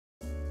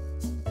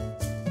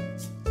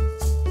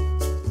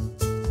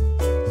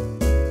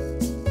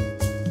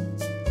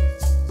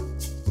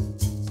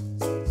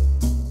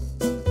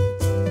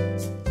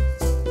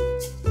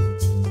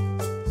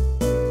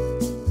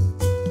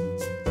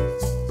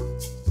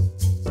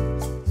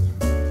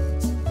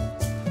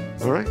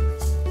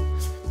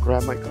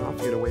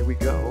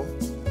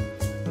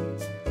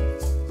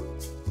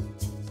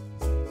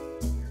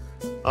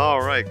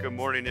right, good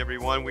morning,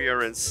 everyone. We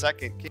are in 2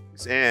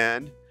 Kings,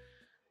 and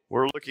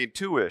we're looking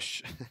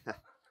two-ish.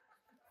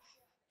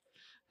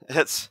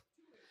 It's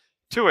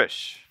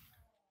two-ish.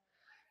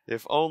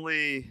 If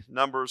only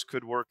numbers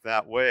could work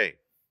that way.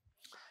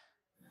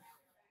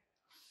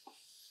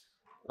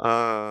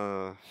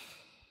 Yeah.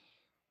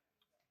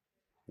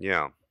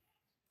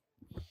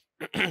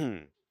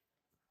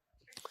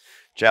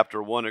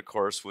 Chapter 1, of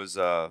course, was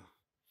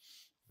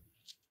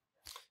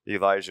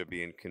Elijah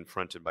being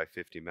confronted by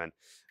 50 men,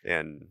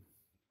 and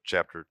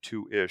chapter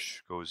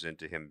 2-ish goes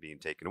into him being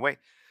taken away.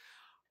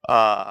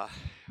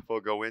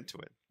 We'll go into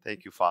it.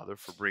 Thank you, Father,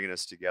 for bringing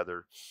us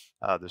together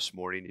this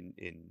morning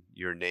in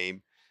your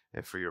name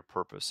and for your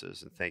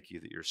purposes. And thank you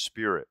that your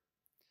Spirit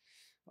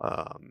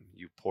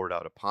you poured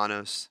out upon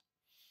us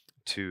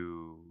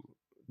to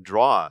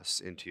draw us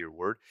into your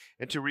word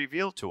and to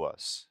reveal to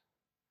us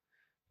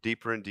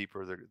deeper and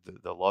deeper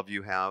the love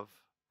you have,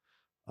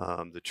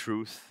 the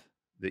truth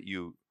that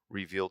you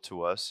reveal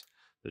to us,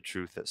 the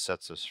truth that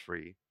sets us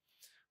free,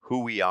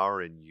 who we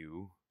are in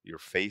you, your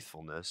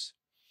faithfulness.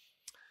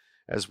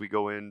 As we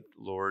go in,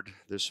 Lord,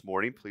 this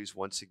morning, please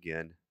once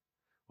again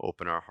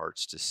open our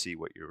hearts to see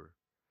what your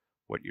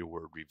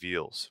word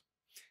reveals.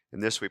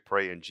 And this we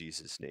pray in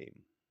Jesus'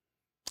 name.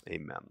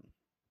 Amen.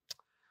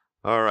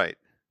 All right.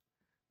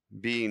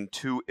 Being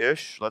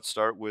two-ish, let's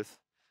start with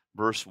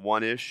verse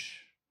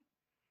 1-ish,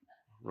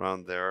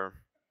 around there.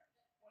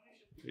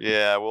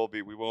 Yeah,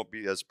 we won't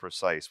be as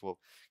precise. We'll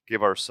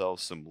give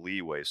ourselves some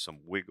leeway, some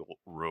wiggle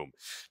room.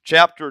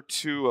 Chapter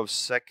 2 of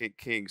 2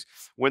 Kings.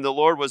 When the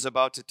Lord was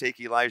about to take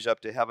Elijah up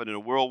to heaven in a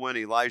whirlwind,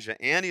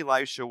 Elijah and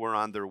Elisha were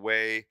on their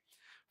way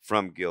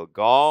from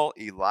Gilgal.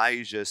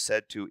 Elijah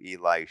said to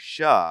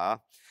Elisha,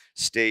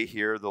 "Stay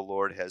here, the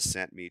Lord has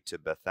sent me to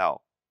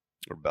Bethel."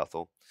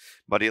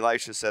 But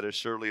Elisha said, "As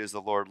surely as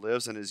the Lord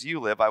lives and as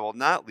you live, I will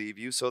not leave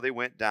you." So they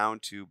went down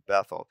to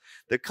Bethel.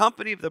 The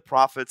company of the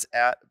prophets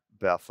at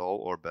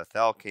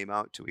Bethel came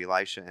out to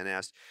Elisha and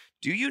asked,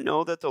 "Do you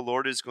know that the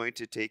Lord is going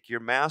to take your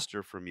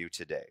master from you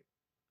today?"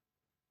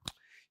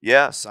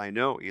 "Yes, I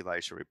know,"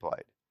 Elisha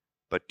replied,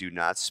 "but do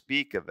not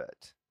speak of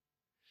it."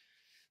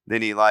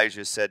 Then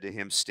Elijah said to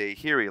him, "Stay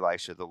here,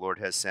 Elisha. The Lord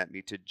has sent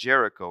me to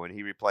Jericho." And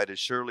he replied, "As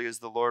surely as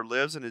the Lord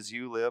lives and as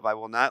you live, I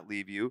will not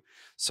leave you."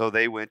 So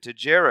they went to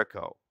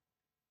Jericho.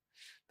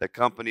 The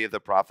company of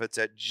the prophets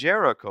at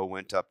Jericho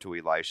went up to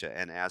Elisha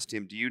and asked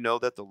him, "Do you know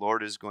that the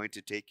Lord is going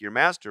to take your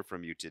master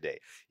from you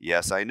today?"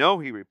 "Yes, I know,"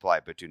 he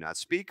replied, "but do not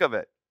speak of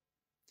it."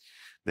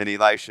 Then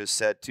Elisha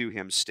said to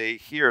him, "Stay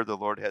here, the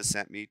Lord has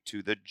sent me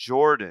to the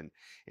Jordan."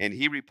 And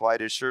he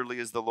replied, "As surely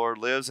as the Lord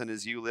lives and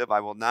as you live, I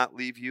will not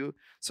leave you."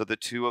 So the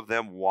two of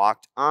them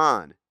walked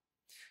on.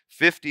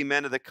 50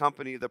 men of the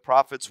company of the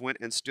prophets went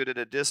and stood at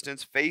a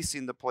distance,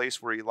 facing the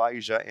place where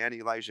Elijah and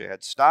Elisha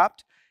had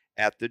stopped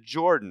at the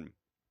Jordan.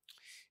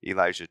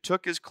 Elijah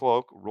took his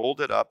cloak, rolled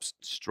it up,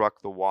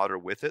 struck the water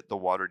with it. The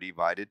water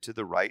divided to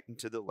the right and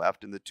to the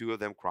left, and the two of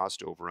them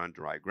crossed over on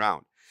dry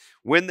ground.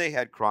 When they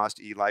had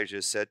crossed,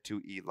 Elijah said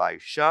to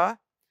Elisha,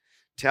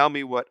 "Tell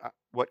me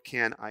what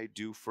can I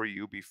do for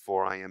you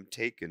before I am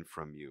taken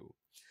from you?"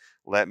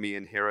 "Let me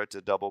inherit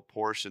a double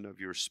portion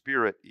of your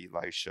spirit,"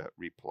 Elisha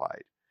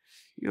replied.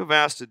 "You have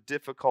asked a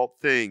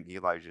difficult thing,"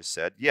 Elijah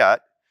said.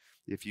 "Yet,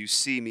 if you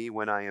see me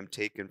when I am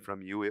taken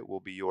from you, it will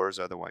be yours,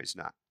 otherwise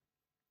not."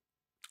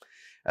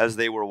 As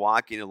they were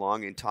walking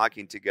along and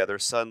talking together,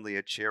 suddenly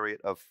a chariot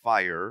of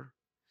fire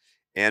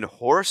and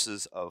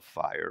horses of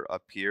fire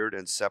appeared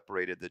and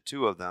separated the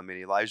two of them, and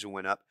Elijah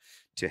went up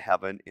to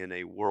heaven in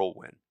a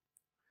whirlwind.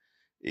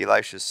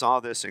 Elisha saw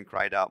this and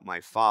cried out,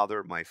 my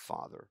father,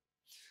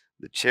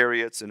 the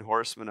chariots and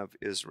horsemen of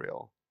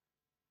Israel."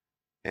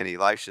 And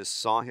Elisha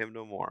saw him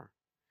no more.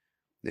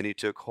 Then he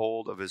took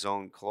hold of his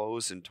own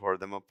clothes and tore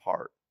them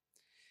apart.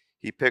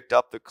 He picked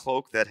up the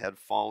cloak that had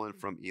fallen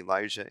from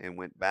Elijah and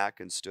went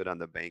back and stood on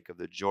the bank of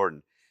the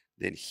Jordan.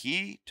 Then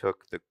he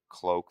took the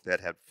cloak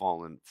that had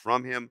fallen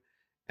from him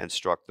and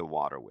struck the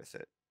water with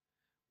it.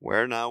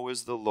 "Where now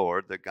is the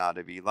Lord, the God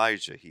of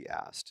Elijah?" he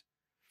asked.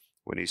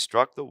 When he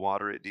struck the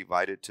water, it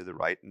divided to the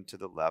right and to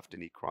the left,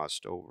 and he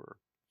crossed over.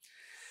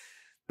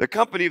 The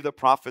company of the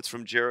prophets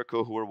from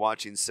Jericho who were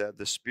watching said,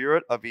 "The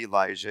spirit of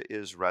Elijah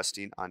is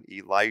resting on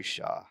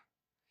Elisha."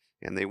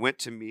 And they went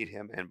to meet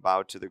him and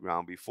bowed to the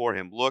ground before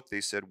him. "Look,"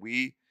 they said,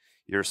 "we,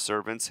 your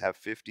servants, have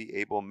 50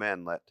 able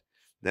men. Let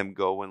them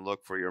go and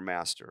look for your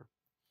master.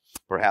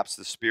 Perhaps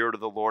the Spirit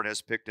of the Lord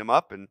has picked him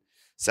up and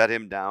set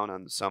him down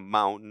on some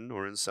mountain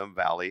or in some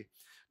valley."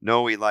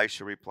 "No,"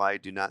 Elisha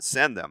replied, "do not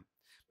send them."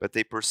 But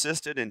they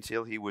persisted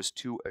until he was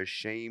too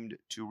ashamed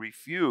to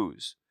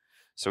refuse.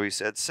 So he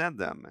said, "Send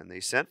them." And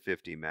they sent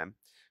 50 men,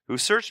 who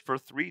searched for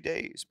 3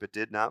 days, but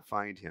did not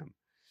find him.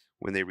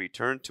 When they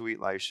returned to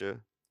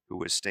Elisha, who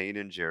was staying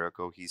in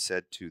Jericho, he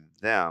said to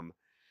them,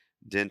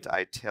 "Didn't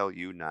I tell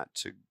you not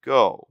to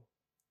go?"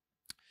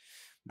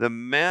 The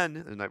men,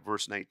 in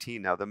verse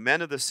 19 now, the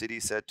men of the city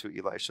said to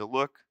Elisha,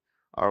 "Look,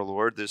 our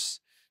Lord, this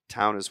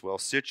town is well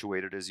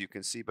situated, as you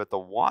can see, but the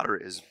water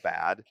is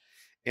bad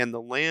and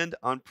the land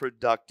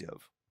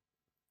unproductive.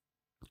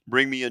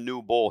 Bring me a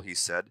new bowl," he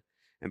said,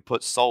 and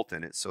put salt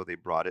in it. So they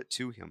brought it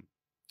to him.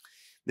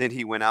 Then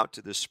he went out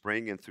to the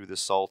spring and threw the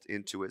salt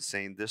into it,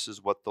 saying, "This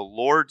is what the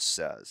Lord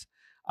says.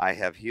 I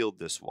have healed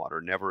this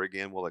water. Never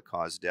again will it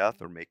cause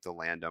death or make the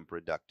land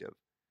unproductive."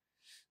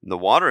 And the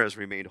water has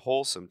remained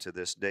wholesome to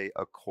this day,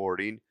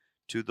 according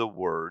to the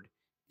word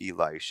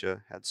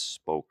Elisha had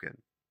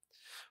spoken.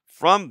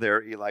 From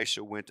there,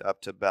 Elisha went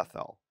up to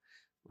Bethel,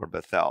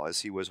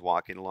 as he was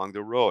walking along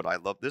the road.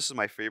 This is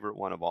my favorite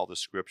one of all the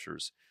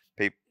scriptures.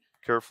 Pay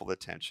careful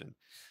attention.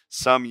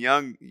 Some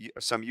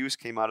youths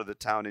came out of the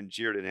town and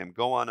jeered at him.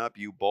 "Go on up,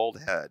 you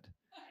bald head,"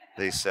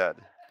 they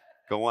said.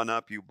 "Go on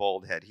up, you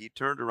bald head." He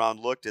turned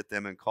around, looked at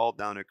them, and called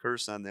down a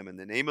curse on them in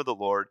the name of the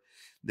Lord.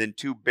 Then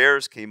 2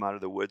 bears came out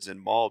of the woods and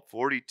mauled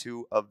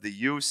 42 of the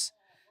youths.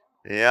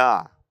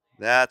 Yeah,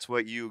 that's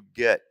what you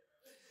get.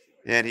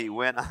 And he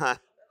went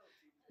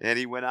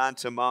on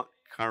to Mount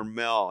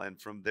Carmel,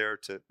 and from there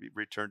to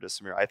return to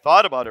Samaria. I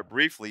thought about it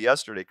briefly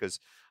yesterday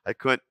because I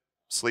couldn't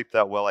sleep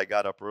that well. I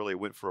got up early,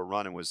 went for a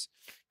run, and was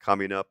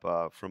coming up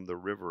from the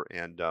river,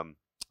 and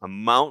a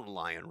mountain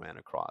lion ran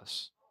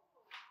across.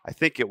 I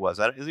think it was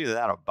either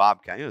that or a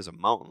bobcat. It was a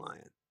mountain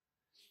lion.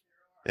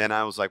 And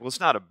I was like, well, it's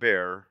not a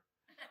bear.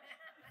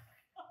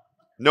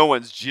 No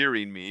one's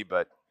jeering me,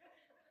 but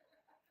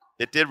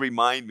it did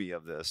remind me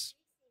of this.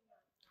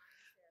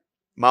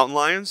 Mountain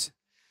lions?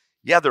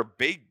 Yeah, they're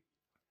big.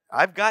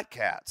 I've got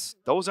cats.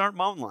 Those aren't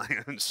mountain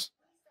lions.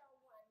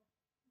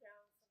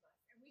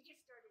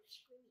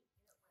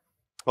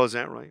 Oh, is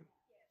that right?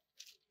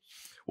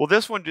 Well,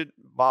 this one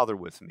didn't bother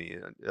with me,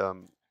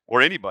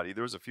 or anybody.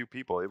 There was a few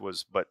people.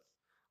 But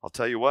I'll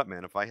tell you what,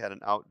 man. If I had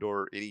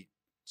any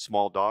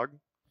small dog,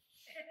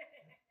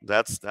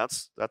 that's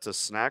a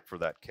snack for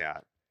that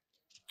cat.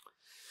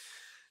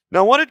 Now,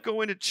 I wanted to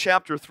go into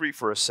chapter 3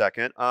 for a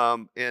second,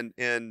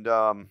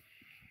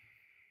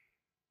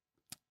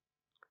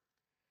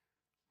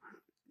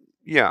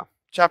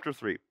 chapter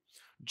 3.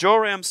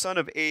 Joram, son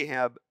of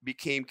Ahab,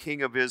 became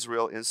king of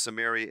Israel in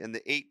Samaria in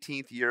the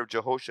 18th year of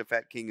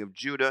Jehoshaphat, king of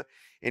Judah,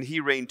 and he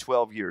reigned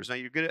 12 years. Now,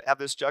 you're going to have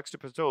this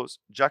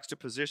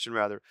juxtaposition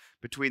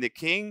between the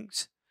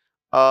kings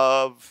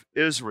of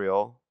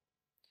Israel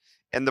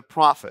and the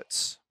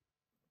prophets.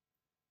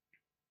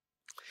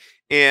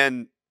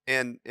 And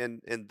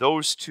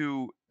those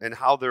two and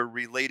how they're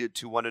related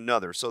to one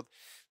another. So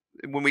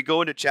when we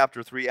go into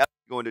chapter 3,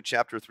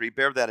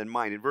 bear that in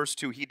mind. In verse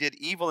 2, he did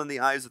evil in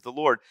the eyes of the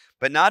Lord,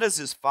 but not as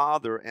his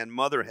father and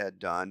mother had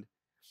done.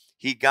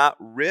 He got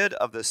rid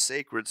of the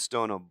sacred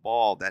stone of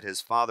Baal that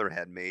his father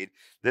had made.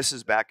 This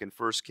is back in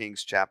 1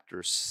 Kings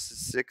chapter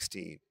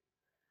 16.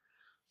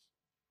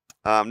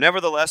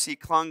 Nevertheless, he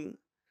clung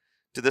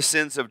to the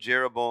sins of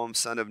Jeroboam,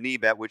 son of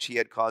Nebat, which he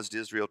had caused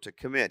Israel to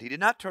commit. He did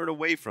not turn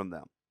away from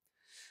them.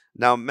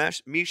 Now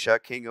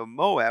Mesha, king of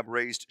Moab,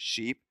 raised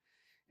sheep,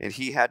 and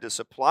he had to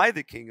supply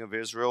the king of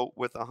Israel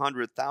with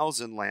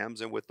 100,000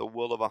 lambs and with the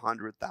wool of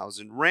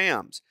 100,000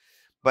 rams.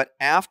 But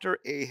after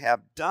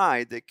Ahab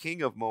died, the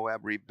king of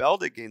Moab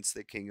rebelled against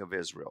the king of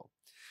Israel.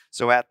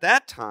 So at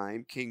that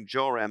time, King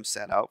Joram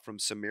set out from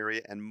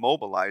Samaria and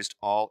mobilized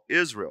all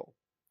Israel.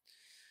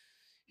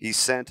 He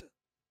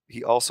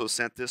also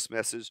sent this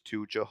message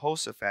to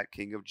Jehoshaphat,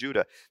 king of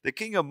Judah. "The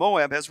king of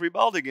Moab has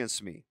rebelled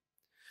against me.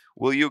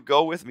 Will you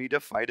go with me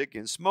to fight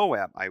against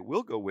Moab?" "I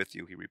will go with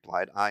you," he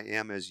replied. "I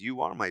am as you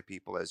are, my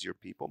people as your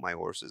people, my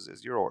horses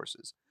as your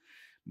horses."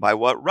 "By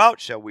what route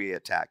shall we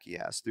attack?" he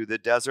asked. "Through the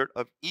desert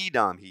of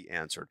Edom," he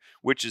answered,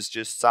 which is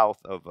just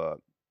south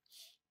of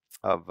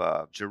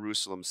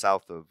Jerusalem,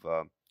 south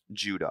of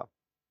Judah.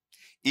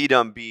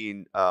 Edom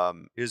being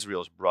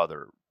Israel's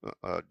brother,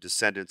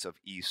 descendants of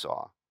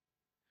Esau.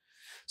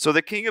 So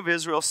the king of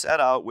Israel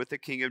set out with the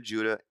king of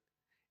Judah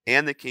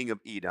and the king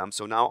of Edom,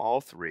 so now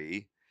all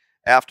three.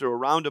 After a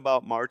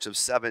roundabout march of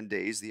 7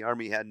 days, the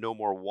army had no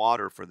more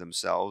water for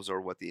themselves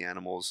or for the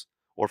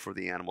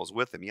animals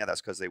with them. Yeah,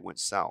 that's because they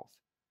went south.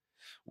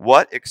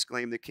 "What?"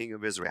 exclaimed the king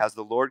of Israel. "Has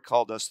the Lord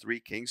called us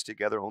 3 kings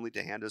together only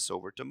to hand us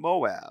over to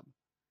Moab?"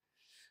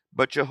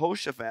 But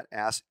Jehoshaphat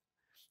asked,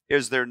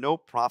 "Is there no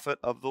prophet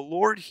of the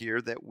Lord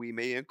here that we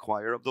may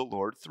inquire of the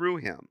Lord through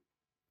him?"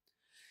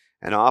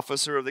 An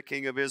officer of the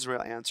king of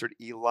Israel answered,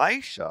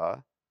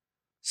 "Elisha,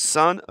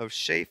 son of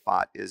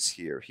Shaphat, is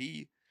here.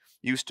 He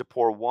used to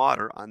pour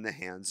water on the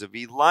hands of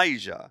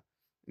Elijah."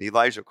 And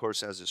Elijah, of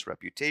course, has this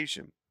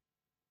reputation.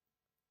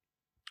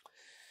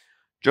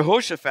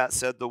 Jehoshaphat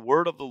said, "The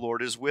word of the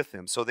Lord is with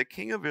him." So the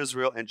king of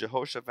Israel and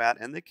Jehoshaphat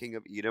and the king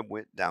of Edom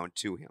went down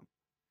to him.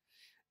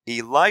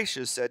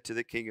 Elisha said to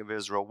the king of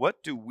Israel,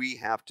 "What do we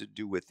have to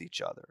do with each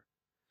other?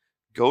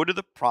 Go to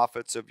the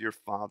prophets of your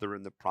father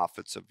and the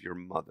prophets of your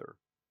mother."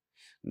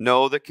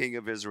 "No," the king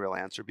of Israel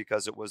answered,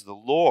 "because it was the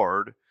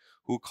Lord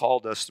who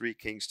called us 3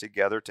 kings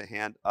together to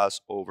hand us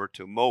over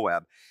to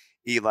Moab."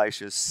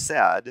 Elisha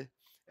said,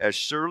 "As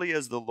surely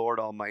as the Lord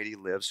Almighty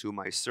lives, whom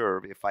I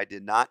serve, if I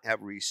did not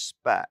have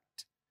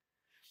respect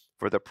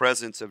for the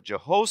presence of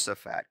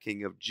Jehoshaphat,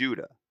 king of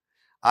Judah,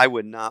 I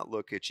would not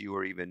look at you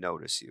or even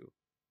notice you.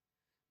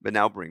 But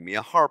now bring me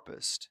a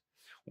harpist."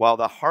 While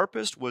the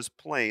harpist was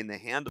playing, the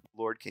hand of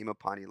the Lord came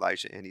upon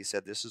Elisha, and he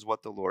said, "This is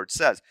what the Lord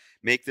says.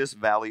 Make this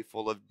valley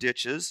full of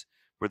ditches,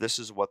 for this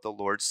is what the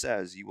Lord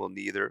says. You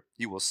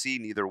will see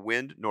neither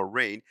wind nor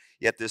rain,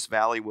 yet this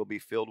valley will be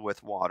filled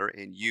with water,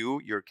 and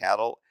you, your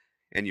cattle,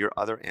 and your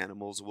other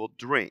animals will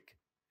drink.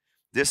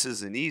 This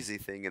is an easy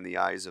thing in the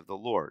eyes of the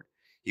Lord.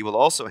 He will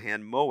also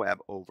hand Moab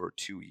over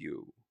to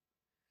you.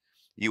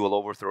 You will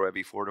overthrow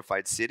every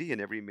fortified city and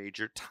every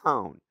major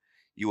town.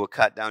 You will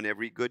cut down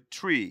every good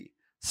tree,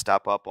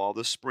 stop up all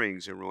the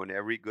springs, and ruin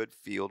every good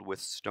field with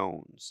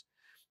stones."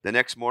 The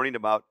next morning,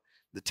 about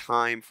the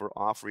time for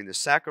offering the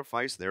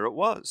sacrifice, there it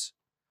was,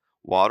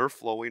 water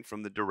flowing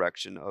from the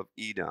direction of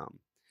Edom.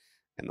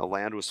 And the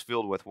land was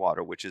filled with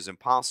water, which is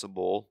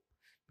impossible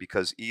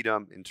because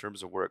Edom, in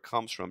terms of where it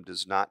comes from,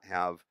 does not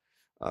have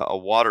a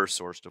water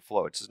source to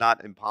flow. It's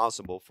not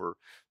impossible for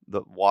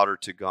the water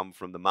to come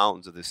from the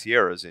mountains of the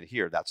Sierras in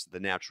here. That's the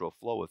natural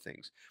flow of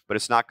things. But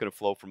it's not going to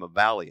flow from a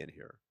valley in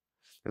here.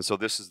 And so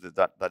this is the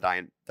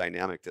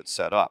dynamic that's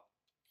set up.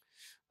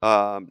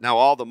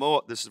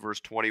 This is verse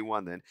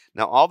 21 then.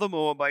 Now all the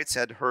Moabites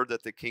had heard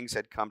that the kings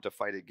had come to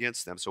fight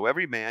against them. So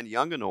every man,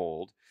 young and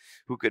old,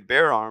 who could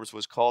bear arms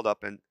was called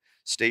up and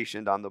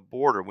stationed on the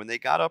border. When they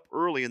got up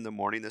early in the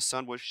morning, the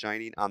sun was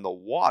shining on the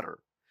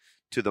water.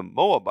 To the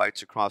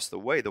Moabites across the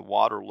way, the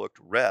water looked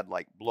red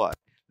like blood.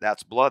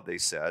 "That's blood," they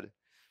said.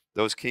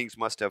 "Those kings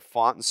must have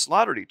fought and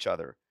slaughtered each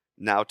other.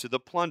 Now to the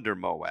plunder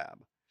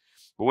Moab."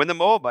 But when the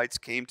Moabites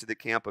came to the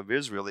camp of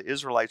Israel, the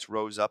Israelites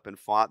rose up and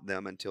fought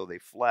them until they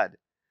fled.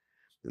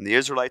 And the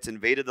Israelites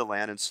invaded the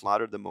land and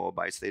slaughtered the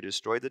Moabites. They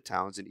destroyed the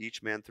towns, and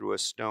each man threw a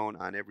stone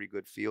on every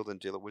good field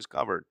until it was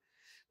covered.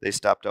 They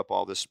stopped up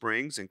all the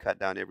springs and cut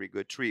down every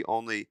good tree.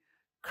 Only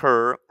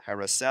Ker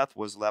Hareseth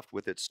was left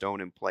with its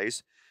stone in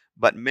place.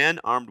 But men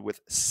armed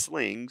with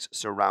slings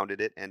surrounded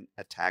it and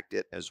attacked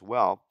it as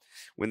well.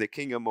 When the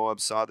king of Moab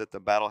saw that the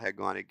battle had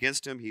gone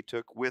against him, he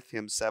took with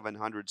him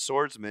 700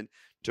 swordsmen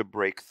to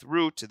break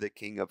through to the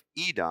king of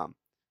Edom.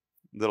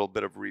 Little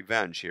bit of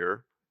revenge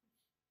here,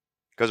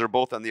 because they're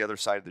both on the other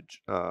side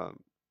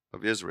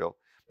of Israel,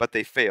 but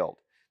they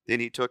failed. Then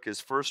he took his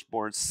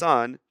firstborn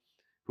son,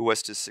 who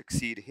was to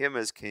succeed him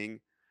as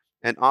king,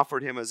 and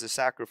offered him as a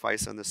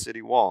sacrifice on the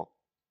city wall.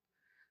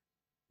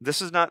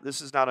 This is not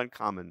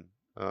uncommon.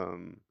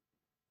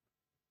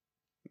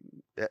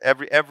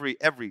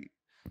 Every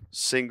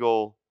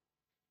single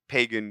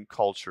pagan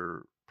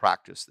culture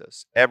practiced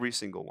this. Every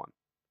single one.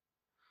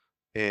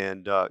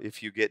 And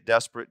if you get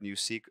desperate and you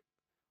seek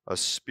a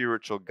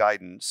spiritual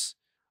guidance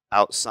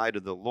outside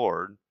of the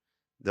Lord,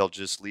 they'll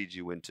just lead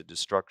you into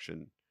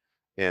destruction.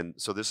 And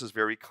so this is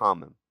very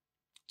common.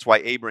 That's why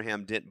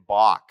Abraham didn't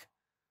balk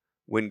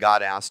when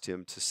God asked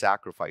him to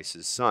sacrifice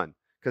his son,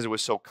 because it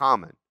was so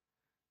common.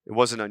 It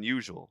wasn't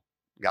unusual.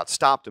 God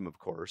stopped him, of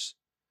course,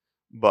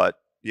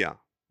 but yeah.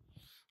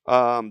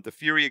 The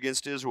fury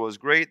against Israel was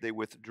great. They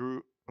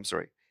withdrew.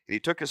 And he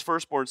took his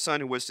firstborn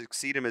son, who was to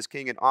succeed him as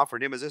king, and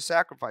offered him as a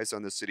sacrifice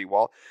on the city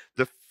wall.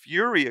 The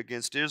fury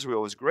against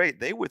Israel was great.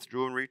 They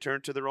withdrew and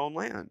returned to their own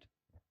land.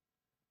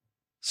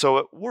 So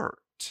it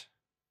worked.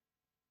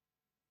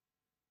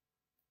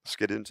 Let's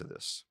get into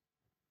this.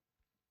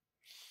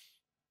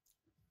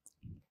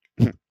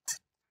 I'm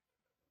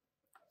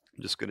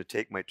just going to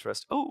take my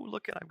trust. Oh,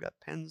 look, I've got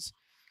pens.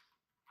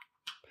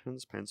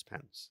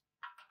 Pens.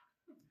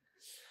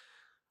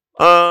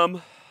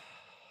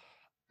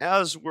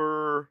 As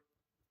we're,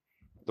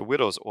 the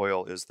widow's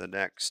oil is the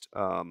next.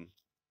 You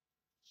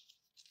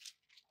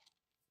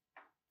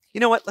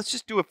know what? Let's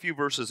just do a few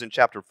verses in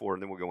chapter 4,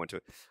 and then we'll go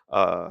into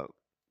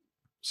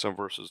some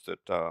verses that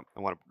I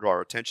want to draw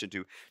our attention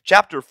to.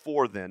 Chapter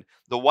 4, then.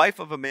 The wife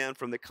of a man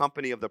from the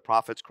company of the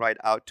prophets cried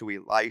out to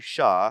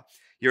Elisha,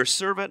 "Your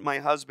servant, my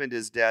husband,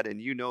 is dead, and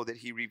you know that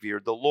he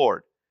revered the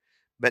Lord.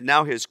 But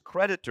now his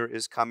creditor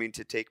is coming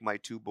to take my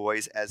 2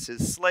 boys as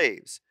his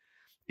slaves."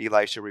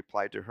 Elisha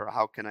replied to her,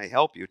 "How can I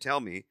help you? Tell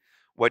me,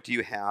 what do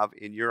you have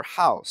in your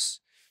house?"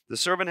 "The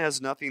servant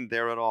has nothing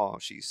there at all,"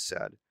 she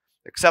said,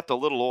 "except a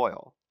little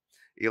oil."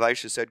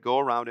 Elisha said, "Go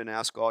around and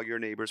ask all your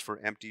neighbors for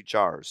empty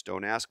jars.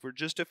 Don't ask for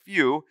just a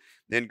few.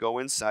 Then go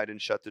inside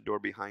and shut the door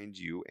behind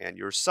you and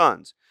your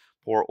sons.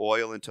 Pour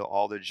oil into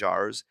all the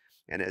jars,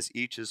 and as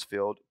each is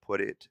filled,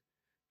 put it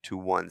to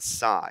one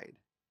side."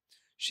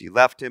 She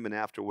left him and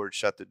afterward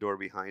shut the door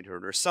behind her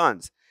and her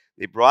sons.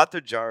 They brought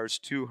the jars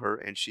to her,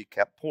 and she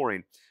kept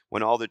pouring.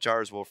 When all the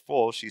jars were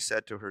full, she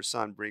said to her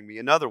son, "Bring me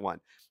another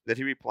one." But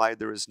he replied,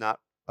 "There is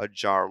not a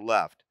jar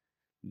left."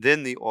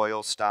 Then the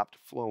oil stopped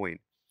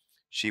flowing.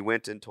 She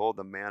went and told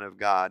the man of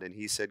God, and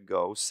he said,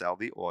 "Go, sell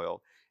the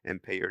oil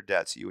and pay your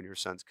debts. You and your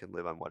sons can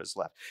live on what is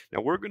left."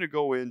 Now we're going to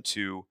go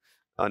into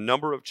a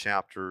number of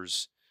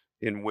chapters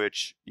in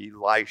which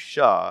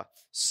Elisha,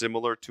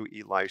 similar to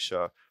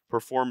Elisha,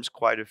 performs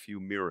quite a few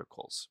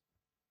miracles.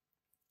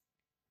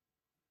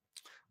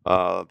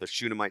 The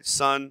Shunammite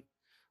son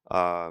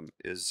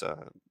is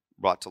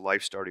brought to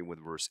life, starting with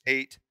verse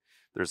 8.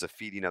 There's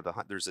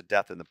a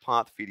death in the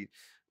pot, feeding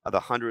of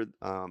the 100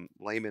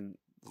 laymen,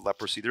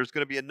 leprosy. There's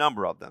going to be a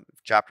number of them.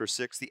 Chapter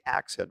 6, the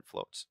axe head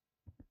floats.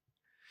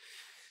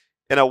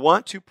 And I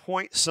want to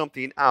point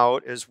something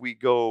out as we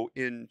go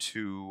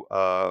into,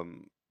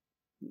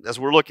 as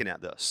we're looking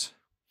at this.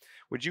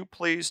 Would you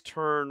please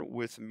turn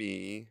with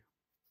me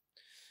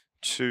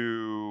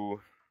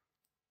to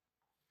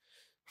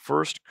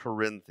 1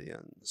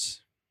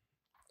 Corinthians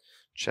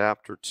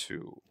chapter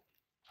 2.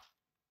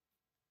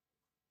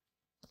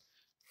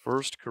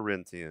 1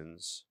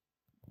 Corinthians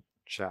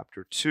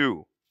chapter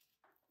 2.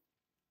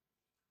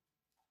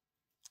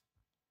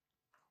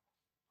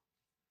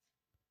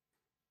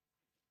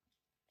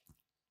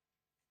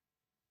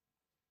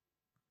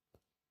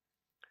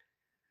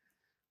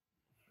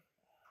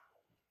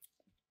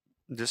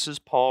 This is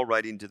Paul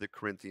writing to the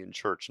Corinthian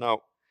church.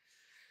 Now,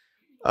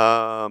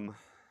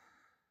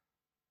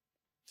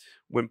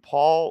 when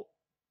Paul,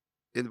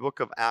 in the book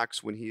of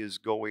Acts, when he is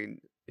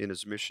going in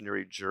his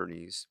missionary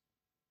journeys,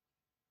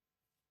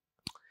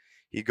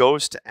 he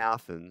goes to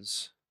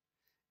Athens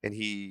and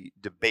he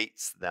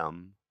debates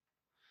them,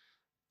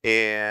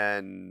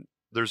 and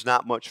there's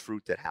not much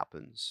fruit that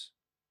happens.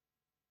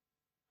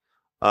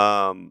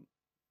 And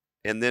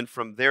then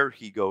from there,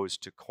 he goes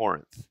to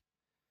Corinth.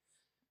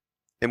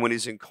 And when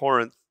he's in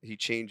Corinth, he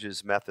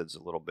changes methods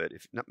a little bit.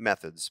 If not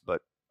methods,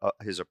 but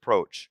his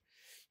approach.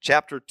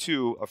 Chapter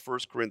 2 of 1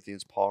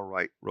 Corinthians, Paul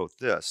wrote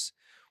this.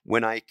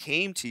 When I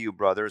came to you,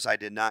 brothers, I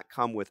did not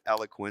come with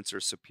eloquence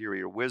or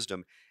superior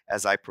wisdom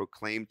as I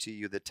proclaimed to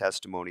you the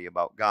testimony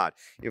about God.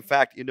 In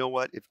fact, you know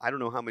what? If I don't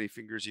know how many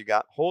fingers you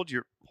got, hold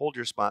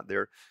your spot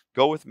there.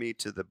 Go with me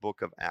to the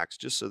book of Acts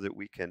just so that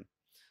we can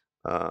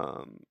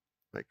I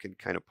can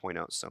kind of point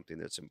out something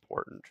that's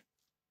important.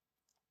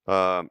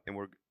 And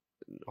we're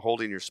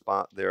holding your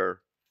spot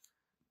there,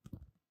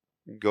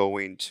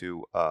 going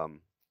to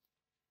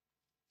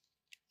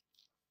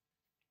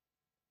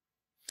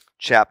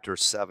chapter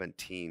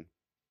 17.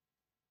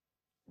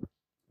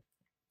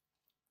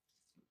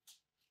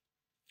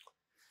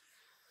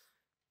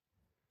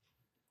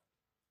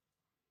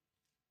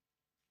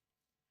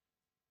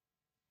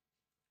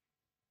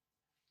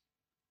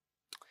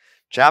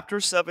 Chapter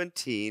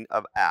 17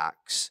 of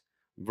Acts,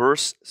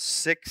 verse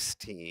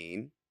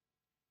 16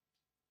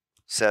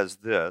 says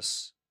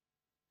this.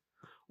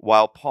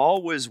 While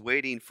Paul was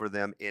waiting for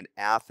them in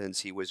Athens,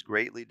 he was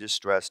greatly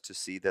distressed to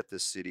see that the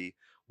city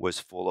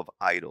was full of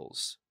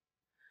idols.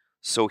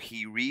 So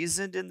he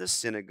reasoned in the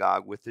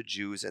synagogue with the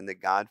Jews and the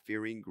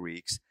God-fearing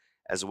Greeks,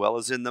 as well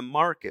as in the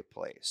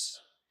marketplace,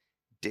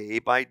 day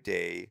by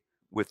day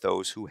with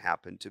those who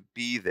happened to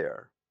be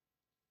there.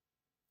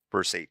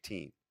 Verse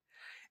 18.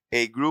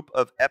 A group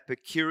of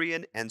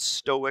Epicurean and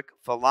Stoic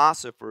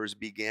philosophers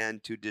began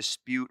to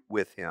dispute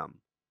with him.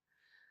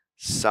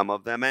 Some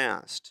of them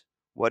asked,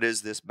 "What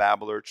is this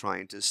babbler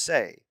trying to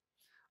say?"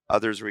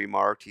 Others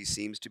remarked, "He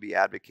seems to be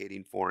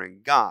advocating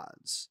foreign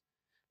gods."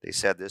 They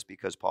said this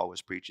because Paul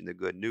was preaching the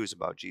good news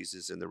about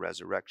Jesus and the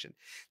resurrection.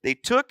 They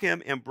took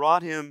him and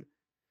brought him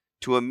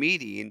to a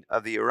meeting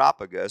of the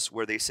Areopagus,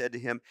 where they said to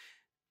him,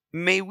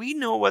 "May we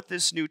know what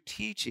this new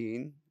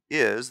teaching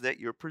is that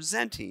you're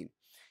presenting?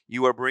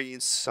 You are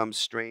bringing some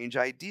strange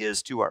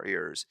ideas to our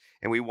ears,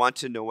 and we want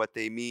to know what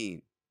they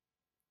mean."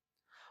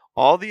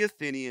 All the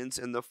Athenians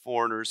and the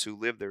foreigners who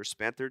lived there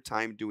spent their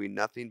time doing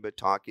nothing but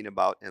talking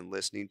about and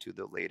listening to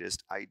the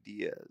latest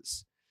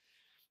ideas.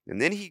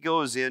 And then he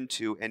goes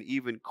into and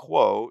even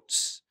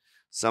quotes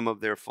some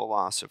of their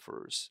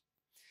philosophers.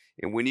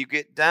 And when you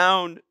get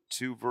down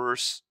to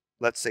verse,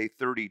 let's say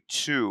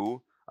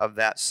 32 of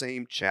that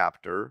same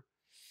chapter,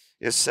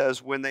 it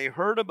says, when they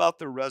heard about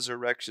the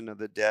resurrection of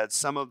the dead,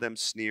 some of them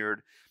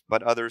sneered,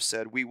 but others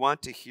said, "We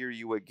want to hear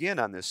you again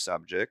on this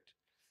subject."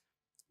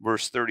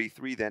 Verse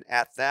 33, then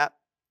at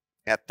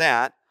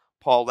that,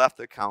 Paul left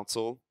the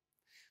council,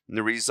 and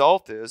the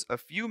result is a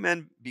few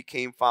men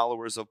became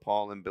followers of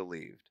Paul and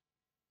believed.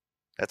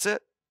 That's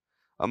it.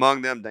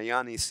 Among them,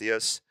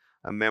 Dionysius,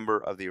 a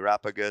member of the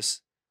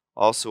Areopagus,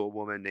 also a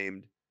woman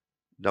named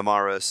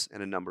Damaris,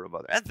 and a number of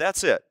others. And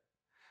that's it.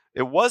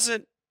 It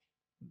wasn't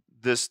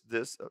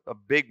a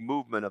big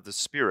movement of the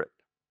Spirit.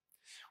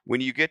 When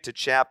you get to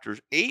chapter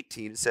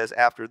 18, it says,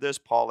 after this,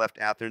 Paul left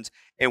Athens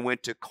and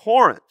went to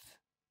Corinth.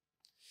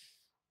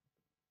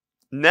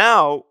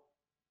 Now,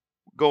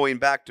 going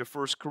back to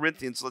 1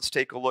 Corinthians, let's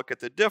take a look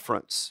at the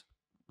difference.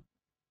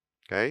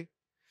 Okay?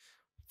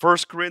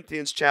 1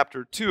 Corinthians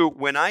chapter 2,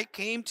 when I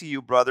came to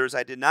you, brothers,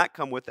 I did not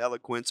come with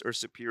eloquence or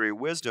superior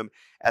wisdom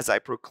as I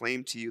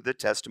proclaimed to you the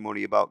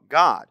testimony about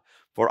God.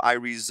 For I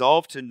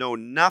resolved to know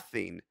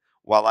nothing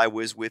while I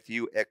was with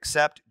you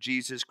except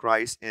Jesus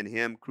Christ and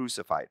him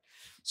crucified.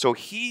 So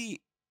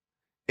he,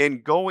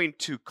 in going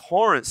to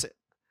Corinth, said,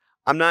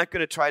 I'm not going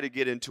to try to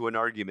get into an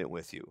argument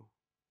with you.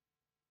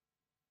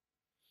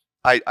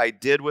 I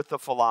did with the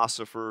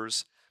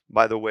philosophers,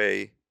 by the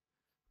way.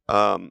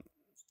 The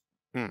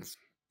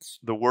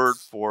word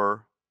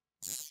for,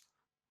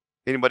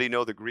 anybody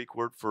know the Greek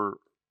word for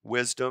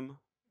wisdom?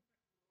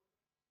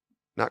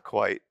 Not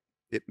quite.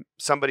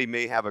 Somebody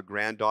may have a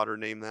granddaughter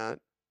named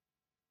that.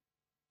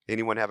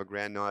 Anyone have a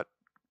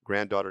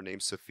granddaughter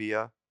named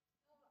Sophia?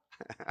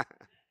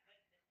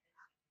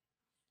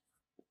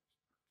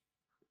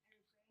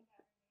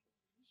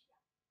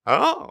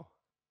 Oh,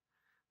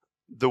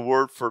 the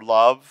word for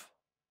love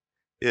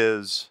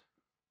is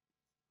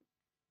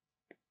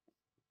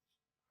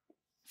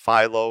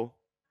philo.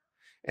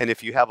 And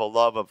if you have a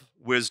love of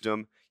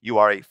wisdom, you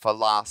are a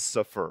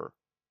philosopher.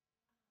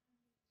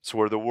 That's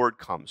where the word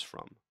comes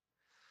from.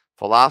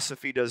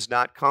 Philosophy does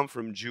not come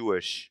from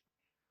Jewish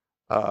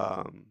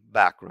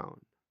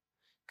background.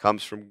 It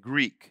comes from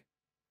Greek.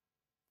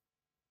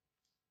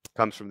 It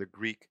comes from the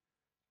Greek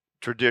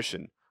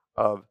tradition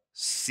of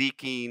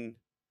seeking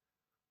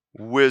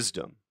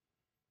wisdom.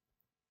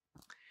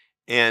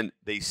 And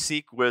they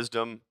seek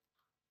wisdom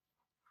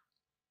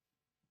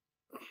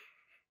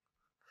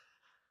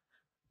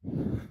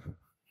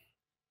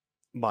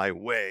by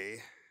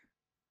way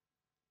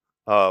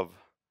of,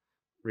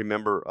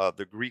 remember,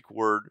 the Greek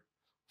word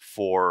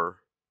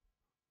for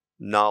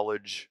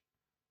knowledge,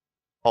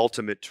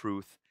 ultimate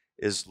truth,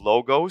 is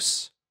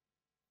logos.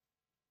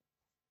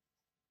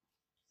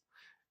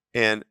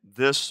 And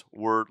this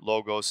word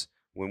logos,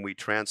 when we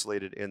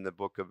translate it in the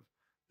book of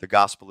the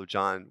Gospel of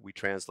John, we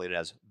translate it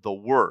as the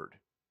Word.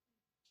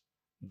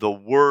 The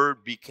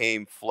Word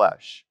became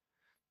flesh.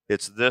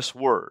 It's this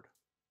word.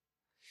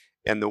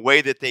 And the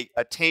way that they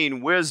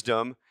attain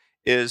wisdom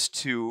is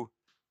to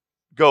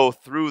go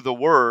through the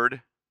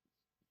word.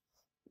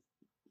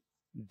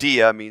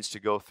 Dia means to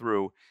go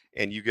through,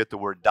 and you get the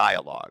word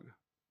dialogue.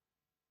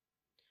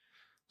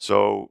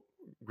 So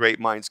great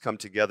minds come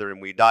together and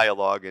we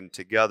dialogue, and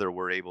together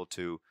we're able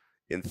to,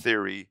 in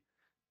theory,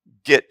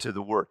 get to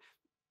the word.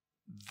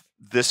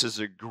 This is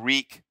a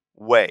Greek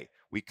way.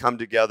 We come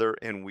together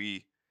and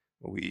we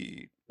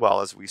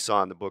well, as we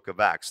saw in the book of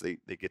Acts, they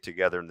get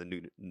together in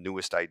the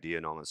newest idea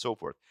and on and so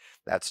forth.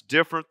 That's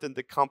different than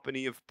the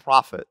company of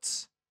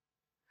prophets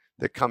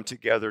that come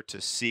together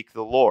to seek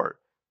the Lord.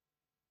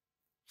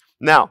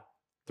 Now,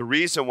 the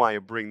reason why I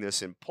bring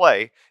this in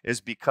play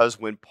is because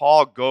when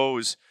Paul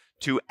goes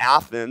to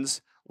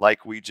Athens,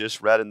 like we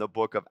just read in the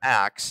book of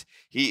Acts,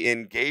 he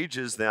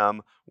engages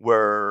them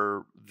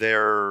where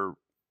their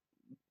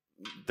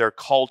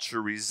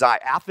culture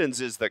resides.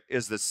 Athens is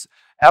this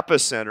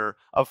epicenter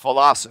of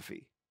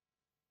philosophy.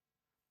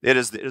 It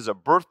is a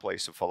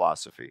birthplace of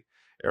philosophy.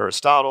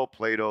 Aristotle,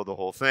 Plato, the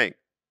whole thing.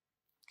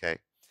 Okay,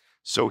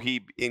 so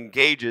he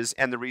engages,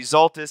 and the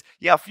result is,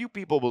 yeah, a few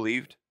people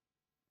believed.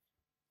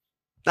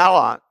 Not a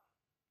lot,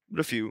 but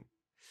a few.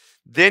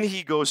 Then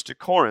he goes to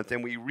Corinth,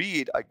 and we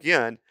read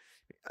again,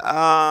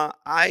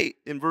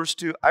 in verse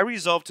 2, I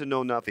resolved to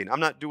know nothing. I'm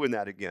not doing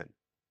that again.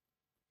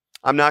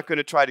 I'm not going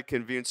to try to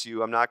convince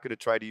you. I'm not going to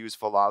try to use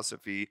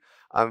philosophy.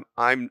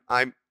 I'm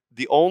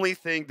the only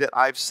thing that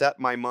I've set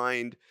my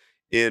mind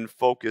in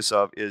focus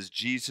of is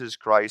Jesus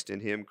Christ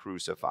and Him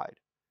crucified.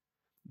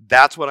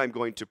 That's what I'm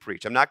going to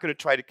preach. I'm not going to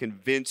try to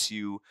convince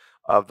you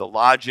of the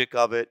logic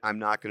of it. I'm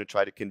not going to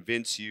try to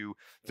convince you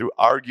through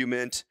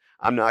argument.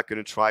 I'm not going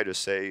to try to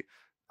say,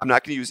 I'm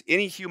not going to use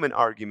any human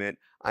argument.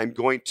 I'm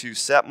going to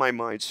set my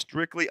mind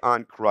strictly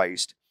on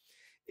Christ.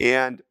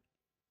 And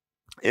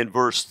in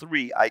verse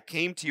 3, I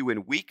came to you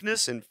in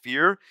weakness and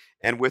fear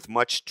and with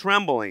much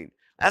trembling.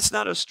 That's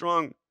not a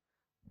strong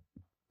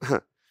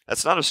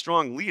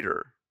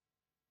leader.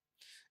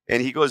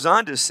 And he goes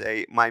on to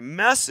say, my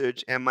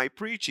message and my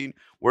preaching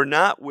were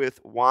not with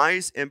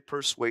wise and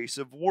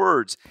persuasive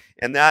words.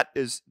 And that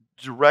is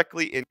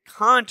directly in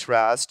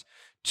contrast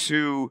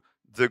to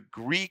the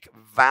Greek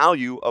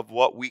value of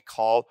what we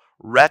call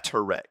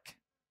rhetoric.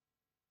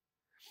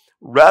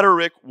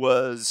 Rhetoric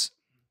was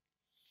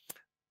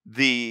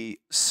the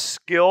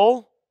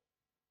skill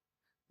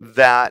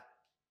that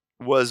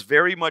was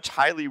very much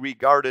highly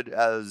regarded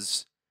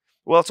as,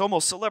 well, it's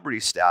almost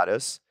celebrity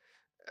status.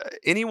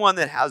 Anyone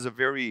that has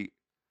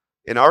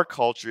in our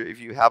culture, if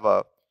you have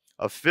a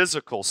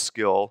physical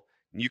skill,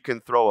 you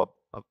can throw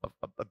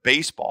a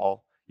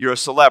baseball, you're a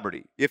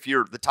celebrity. If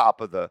you're the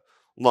top of the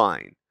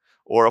line,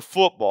 or a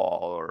football,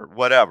 or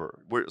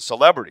whatever, we're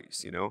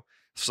celebrities,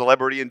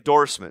 celebrity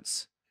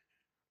endorsements,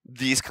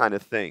 these kind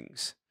of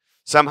things.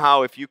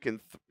 Somehow, if you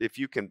can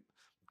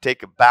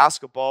take a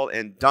basketball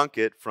and dunk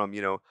it from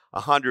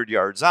 100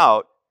 yards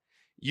out,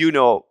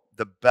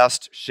 the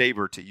best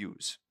shaver to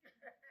use.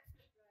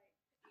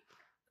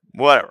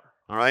 Whatever,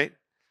 all right?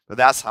 But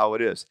that's how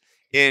it is.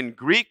 In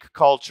Greek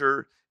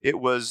culture, it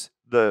was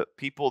the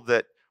people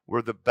that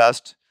were the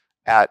best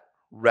at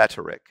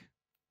rhetoric.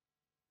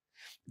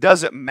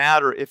 Doesn't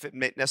matter if it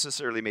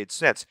necessarily made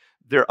sense.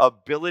 Their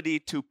ability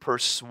to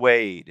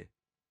persuade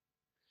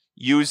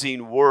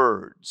using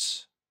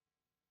words,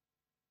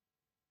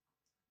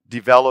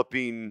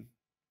 developing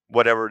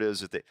whatever it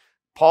is that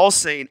Paul's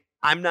saying,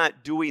 I'm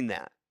not doing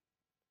that.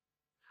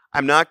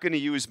 I'm not going to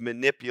use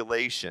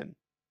manipulation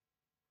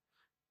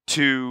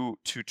to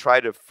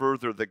try to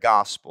further the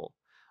gospel.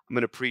 I'm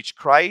going to preach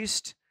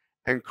Christ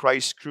and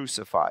Christ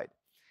crucified.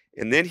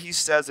 And then he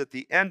says at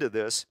the end of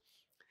this,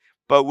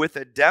 but with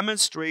a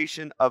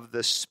demonstration of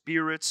the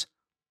Spirit's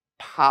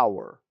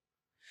power,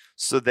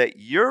 so that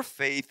your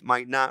faith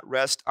might not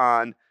rest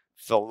on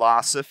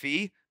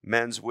philosophy,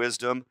 men's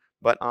wisdom,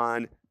 but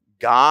on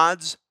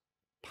God's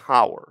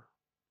power.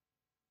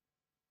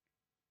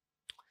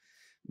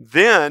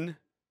 Then,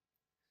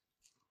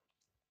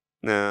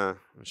 I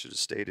should have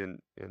stayed in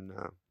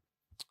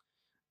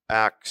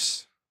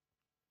Acts,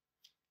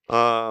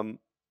 where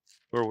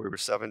we were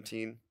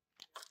 17.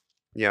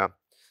 Yeah.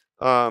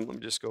 Let me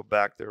just go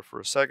back there for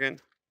a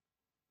second,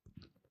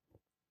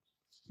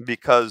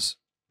 because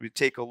we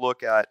take a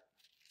look at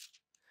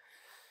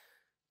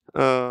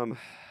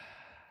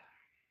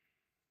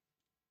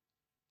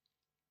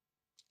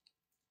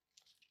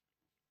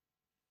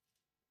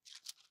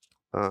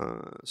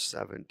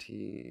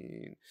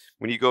 17.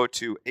 When you go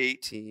to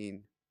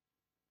 18,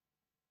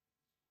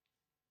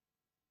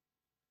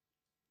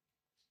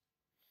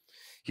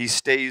 he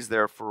stays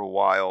there for a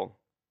while.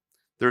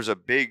 There's a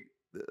big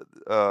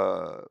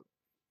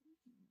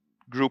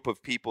group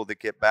of people that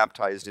get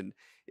baptized in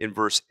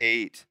verse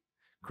 8.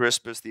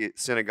 Crispus, the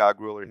synagogue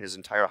ruler, and his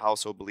entire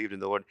household believed in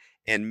the Lord,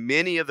 and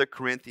many of the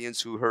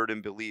Corinthians who heard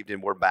him believed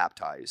and were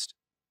baptized.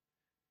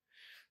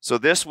 So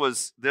this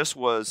was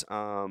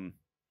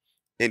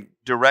in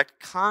direct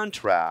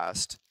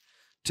contrast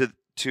to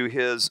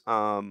his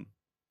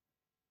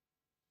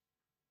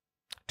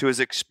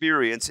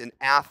experience in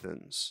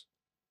Athens.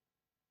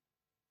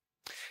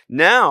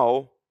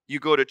 Now you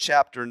go to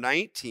chapter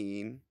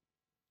 19.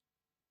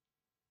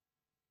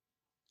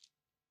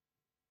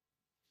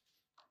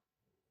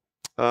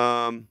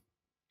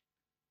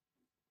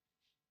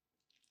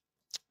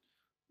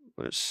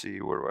 Let's see,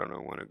 where do I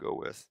want to go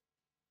with?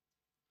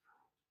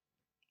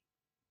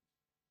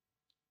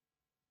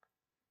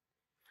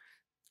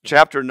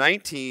 Chapter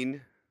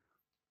 19.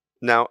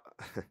 Now,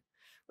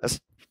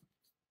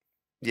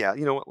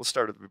 you know what? We'll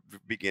start at the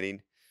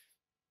beginning.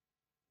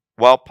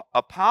 While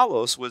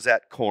Apollos was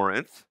at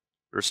Corinth,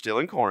 or still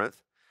in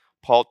Corinth,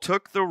 Paul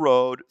took the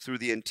road through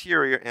the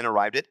interior and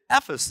arrived at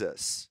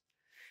Ephesus.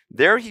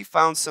 There he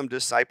found some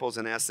disciples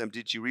and asked them,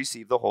 "Did you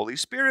receive the Holy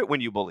Spirit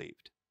when you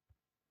believed?"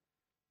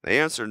 They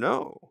answered,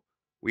 "No,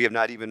 we have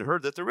not even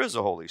heard that there is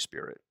a Holy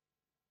Spirit."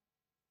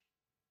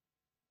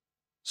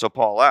 So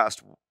Paul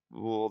asked,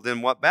 "Well,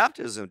 then what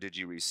baptism did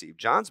you receive?"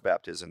 "John's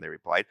baptism," they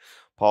replied.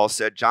 Paul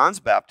said,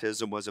 "John's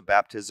baptism was a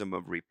baptism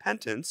of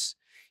repentance.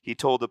 He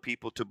told the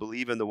people to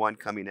believe in the one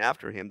coming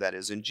after him, that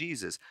is, in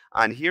Jesus."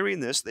 On hearing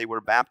this, they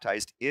were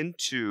baptized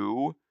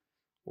into,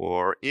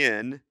 or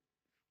in,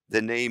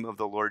 the name of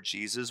the Lord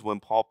Jesus. When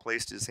Paul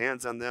placed his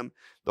hands on them,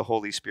 the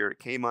Holy Spirit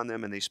came on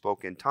them, and they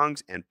spoke in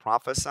tongues and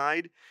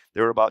prophesied.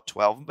 There were about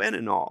 12 men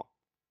in all.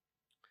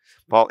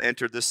 Paul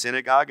entered the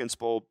synagogue and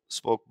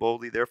spoke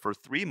boldly there for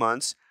 3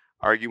 months,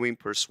 arguing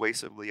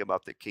persuasively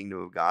about the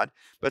kingdom of God.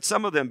 But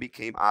some of them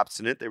became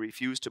obstinate. They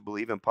refused to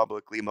believe and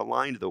publicly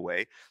maligned the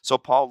way. So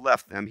Paul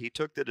left them. He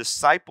took the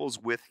disciples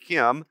with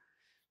him,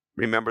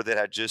 remember, that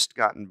had just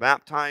gotten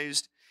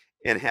baptized,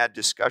 and had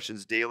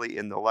discussions daily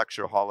in the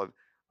lecture hall of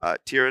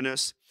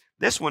Tyrannus.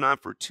 This went on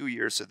for 2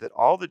 years, so that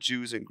all the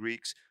Jews and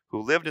Greeks who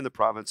lived in the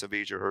province of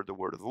Asia heard the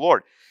word of the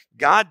Lord.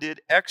 God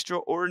did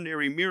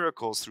extraordinary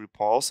miracles through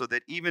Paul, so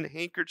that even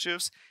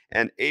handkerchiefs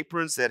and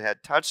aprons that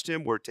had touched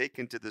him were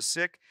taken to the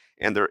sick,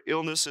 and their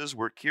illnesses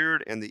were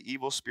cured, and the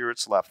evil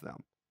spirits left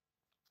them.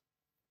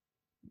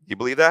 You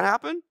believe that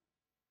happened?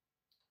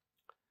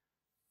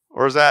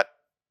 Or is that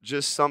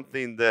just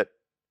something that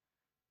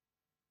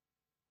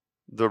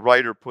the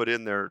writer put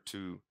in there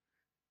to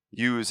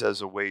use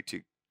as a way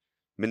to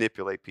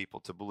manipulate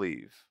people to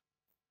believe,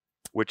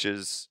 which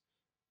is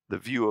the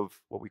view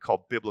of what we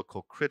call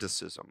biblical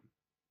criticism?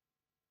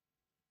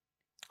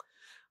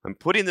 I'm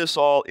putting this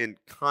all in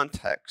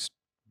context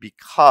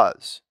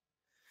because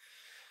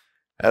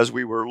as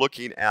we were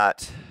looking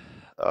at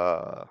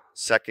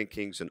 2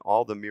 Kings and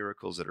all the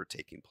miracles that are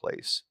taking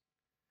place,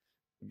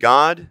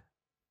 God,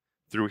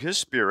 through his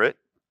Spirit,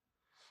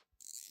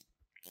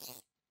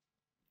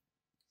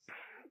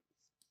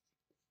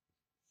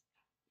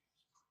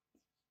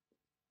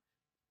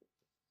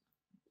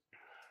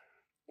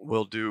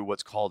 will do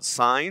what's called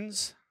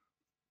signs,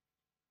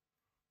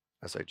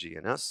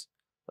 S-I-G-N-S.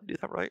 Did I do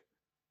that right?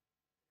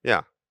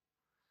 Yeah.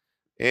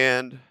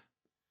 And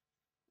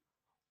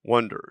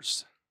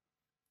wonders.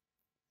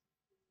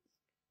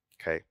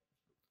 Okay.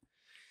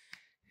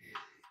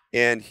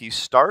 And he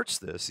starts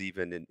this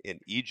even in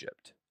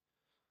Egypt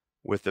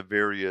with the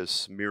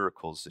various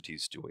miracles that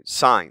he's doing.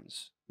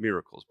 Signs,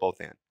 miracles, both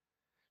and.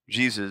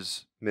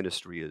 Jesus'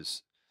 ministry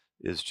is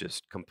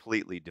just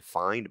completely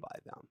defined by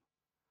them.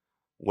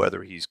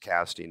 Whether he's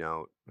casting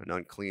out an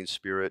unclean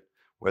spirit,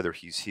 whether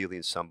he's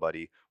healing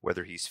somebody,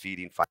 whether he's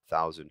feeding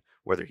 5,000,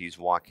 whether he's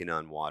walking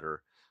on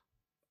water,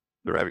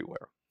 they're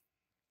everywhere.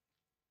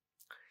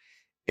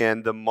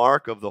 And the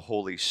mark of the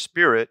Holy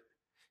Spirit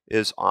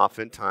is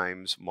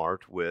oftentimes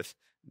marked with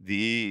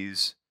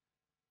these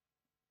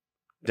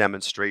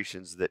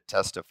demonstrations that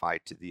testify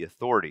to the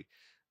authority.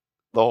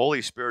 The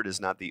Holy Spirit is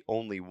not the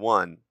only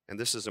one, and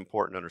this is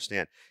important to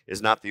understand,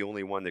 is not the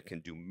only one that can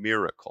do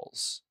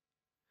miracles.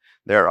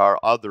 There are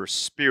other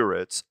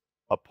spirits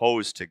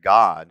opposed to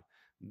God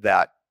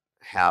that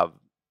have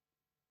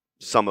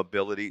some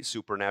ability,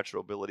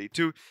 supernatural ability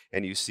too.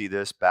 And you see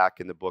this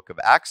back in the book of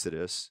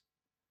Exodus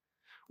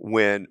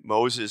when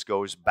Moses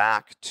goes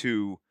back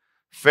to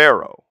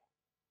Pharaoh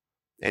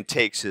and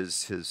takes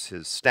his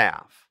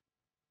staff,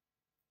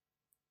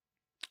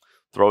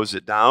 throws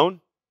it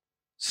down,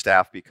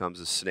 staff becomes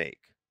a snake.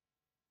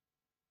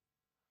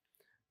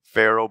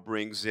 Pharaoh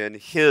brings in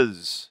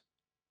his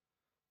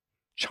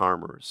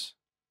charmers,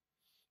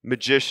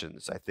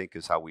 magicians, I think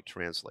is how we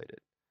translate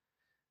it.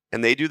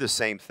 And they do the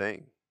same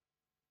thing.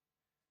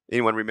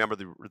 Anyone remember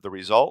the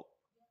result?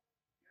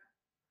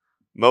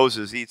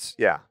 Moses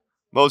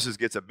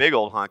gets a big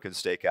old honking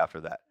steak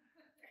after that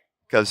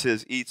because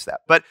his eats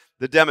that. But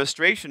the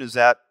demonstration is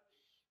that,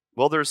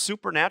 well, there's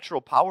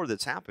supernatural power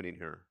that's happening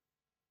here.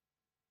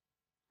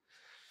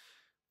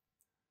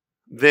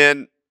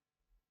 Then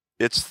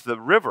it's the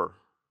river,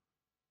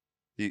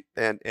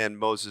 and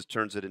Moses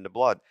turns it into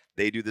blood.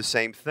 They do the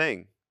same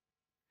thing.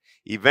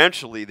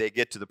 Eventually, they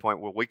get to the point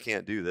where we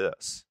can't do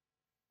this.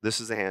 This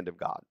is the hand of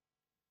God.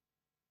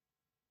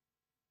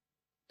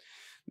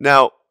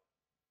 Now,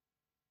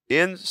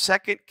 in 2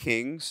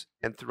 Kings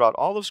and throughout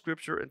all of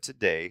Scripture and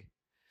today,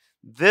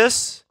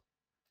 this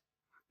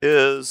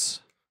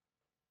is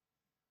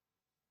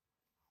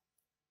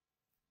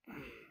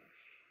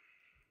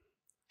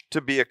to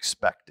be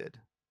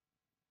expected,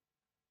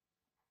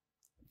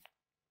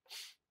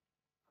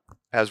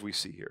 as we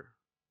see here.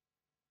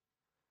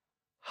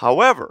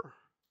 However,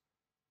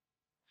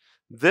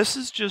 this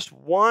is just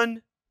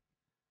one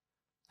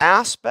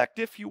aspect,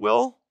 if you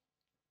will,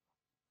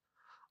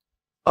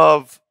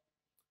 of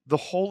the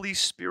Holy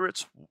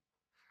Spirit's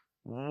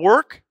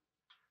work,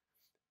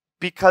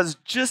 because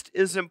just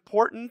as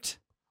important,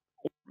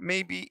 or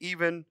maybe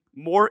even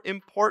more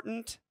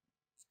important,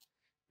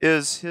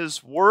 is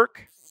his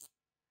work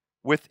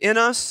within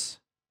us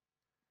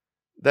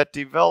that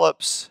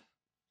develops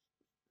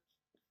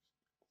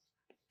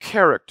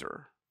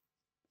character.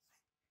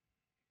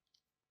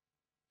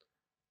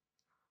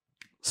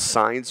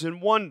 Signs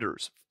and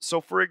wonders. So,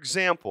 for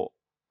example,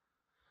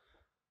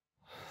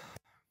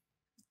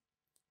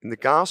 in the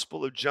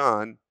Gospel of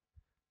John,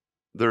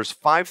 there's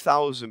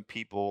 5,000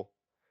 people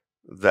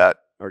that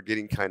are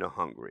getting kind of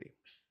hungry.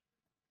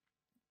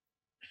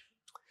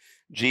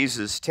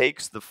 Jesus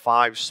takes the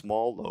 5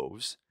 small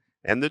loaves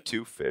and the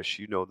 2 fish,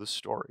 you know the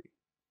story,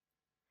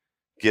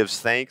 gives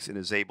thanks and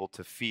is able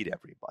to feed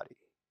everybody.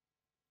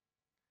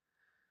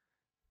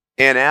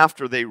 And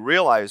after they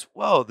realize,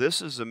 whoa,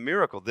 this is a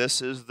miracle,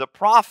 this is the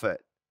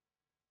prophet,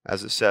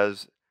 as it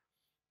says,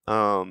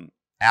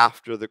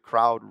 after the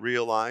crowd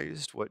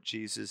realized what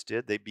Jesus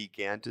did, they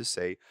began to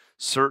say,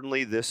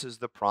 certainly this is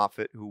the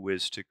prophet who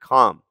is to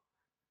come.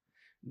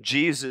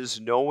 Jesus,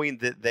 knowing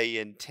that they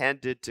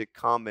intended to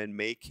come and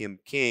make him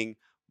king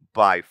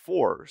by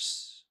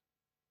force,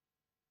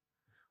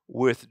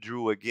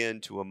 withdrew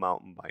again to a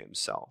mountain by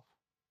himself.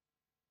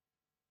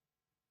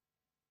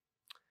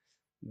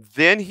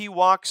 Then he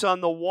walks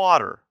on the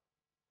water,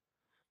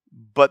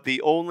 but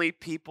the only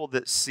people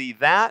that see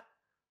that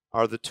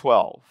are the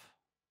 12.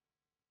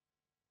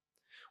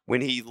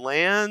 When he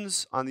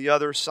lands on the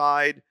other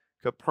side,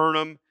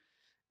 Capernaum,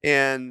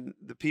 and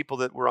the people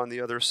that were on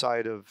the other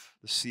side of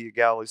the Sea of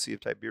Galilee, Sea of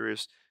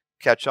Tiberias,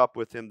 catch up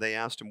with him, they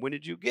asked him, when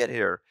did you get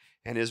here?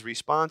 And his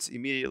response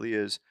immediately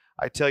is,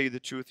 I tell you the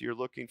truth, you're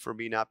looking for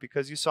me not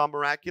because you saw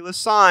miraculous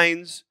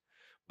signs,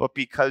 but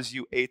because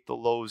you ate the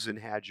loaves and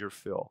had your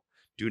fill.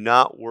 Do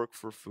not work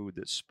for food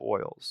that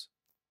spoils.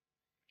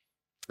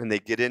 And they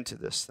get into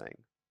this thing.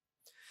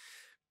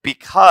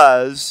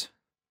 Because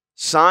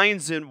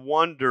signs and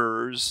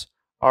wonders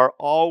are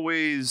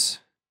always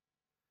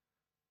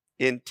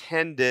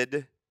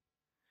intended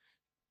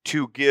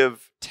to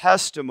give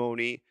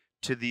testimony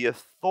to the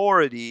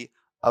authority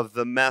of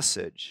the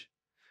message.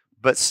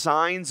 But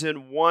signs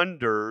and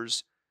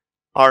wonders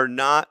are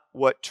not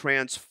what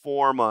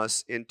transform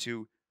us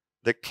into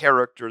the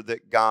character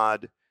that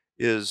God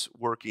is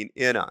working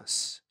in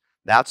us.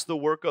 That's the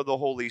work of the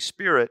Holy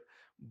Spirit,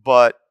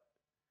 but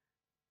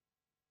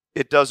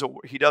he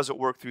doesn't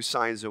work through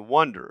signs and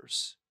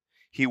wonders.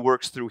 He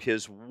works through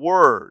his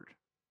word.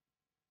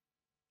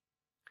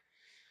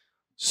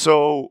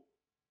 So,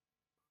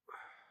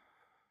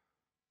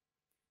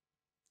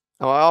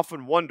 now I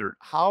often wondered,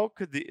 how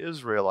could the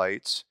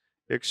Israelites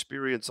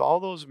experience all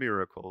those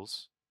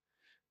miracles,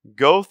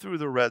 go through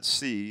the Red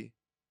Sea,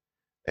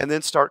 and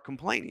then start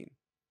complaining?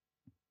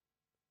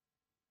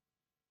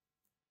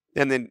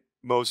 And then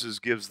Moses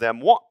gives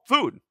them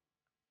food,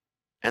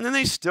 and then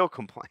they still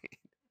complain.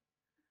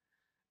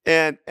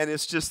 And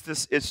it's just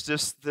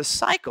this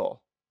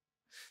cycle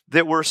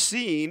that we're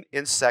seeing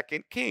in 2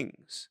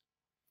 Kings.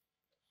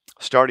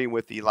 Starting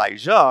with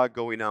Elijah,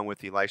 going on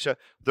with Elisha,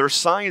 there's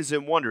signs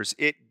and wonders.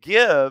 It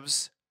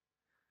gives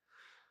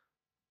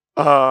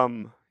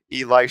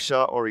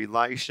Elisha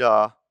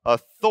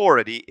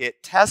authority.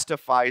 It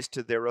testifies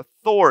to their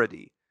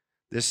authority.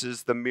 This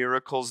is the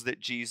miracles that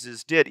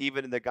Jesus did.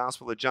 Even in the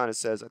Gospel of John, it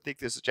says, I think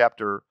this is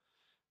chapter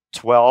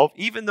 12,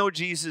 even though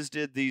Jesus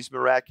did these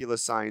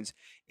miraculous signs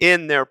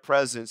in their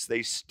presence,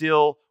 they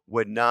still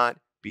would not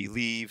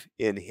believe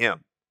in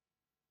him,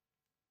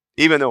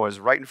 even though it was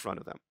right in front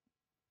of them.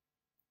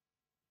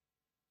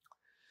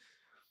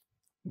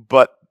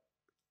 But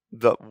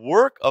the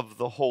work of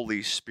the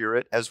Holy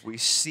Spirit, as we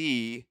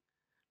see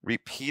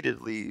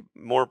repeatedly,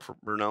 more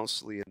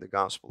pronouncedly in the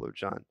Gospel of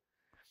John.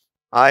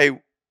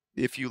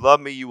 If you love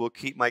me, you will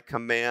keep my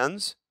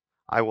commands.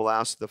 I will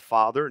ask the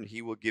Father, and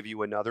he will give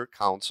you another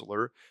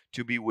counselor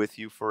to be with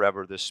you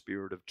forever, the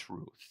Spirit of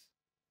truth.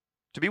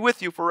 To be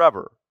with you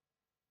forever.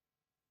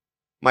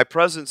 My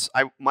presence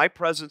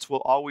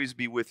will always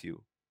be with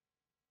you.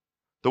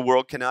 The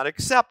world cannot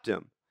accept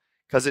him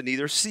because it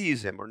neither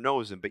sees him or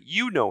knows him, but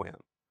you know him,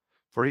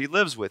 for he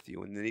lives with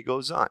you. And then he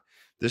goes on.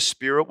 The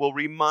Spirit will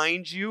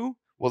remind you,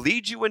 will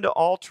lead you into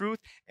all truth,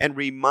 and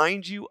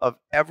remind you of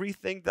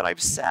everything that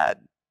I've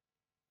said.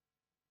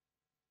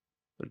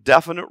 A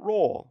definite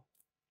role.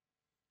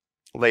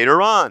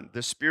 Later on,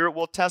 the Spirit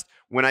will test.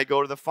 When I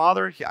go to the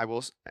Father,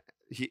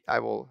 I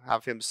will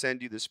have him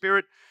send you the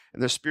Spirit,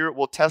 and the Spirit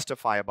will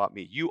testify about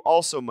me. You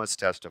also must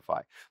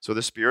testify. So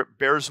the Spirit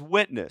bears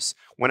witness.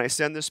 When I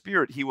send the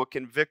Spirit, he will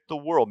convict the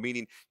world,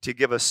 meaning to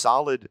give a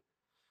solid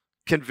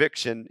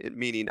conviction,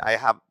 meaning I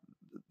have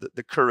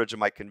the courage of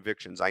my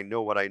convictions. I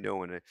know what I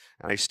know, and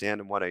I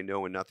stand in what I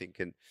know, and nothing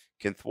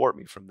can thwart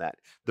me from that.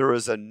 There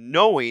is a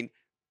knowing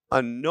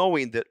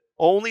that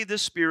only the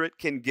Spirit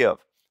can give.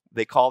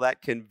 They call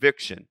that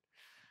conviction.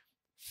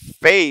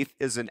 Faith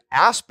is an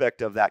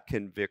aspect of that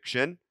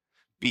conviction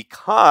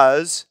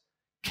because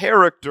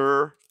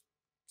character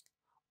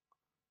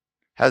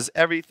has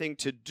everything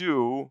to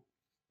do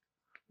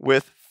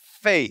with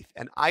faith.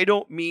 And I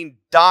don't mean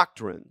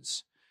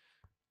doctrines.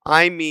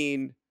 I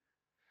mean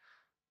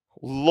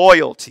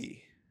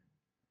loyalty.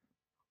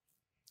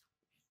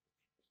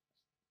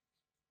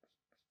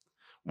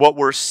 What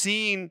we're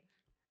seeing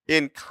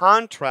in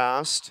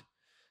contrast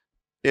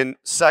in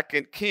 2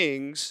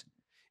 Kings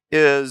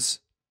is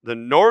the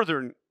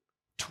northern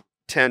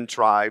 10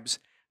 tribes'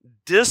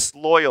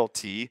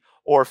 disloyalty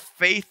or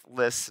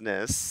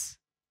faithlessness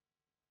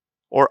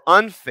or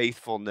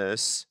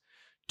unfaithfulness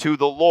to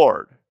the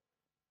Lord.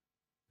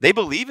 They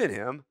believe in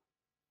him.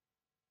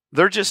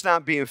 They're just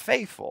not being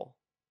faithful.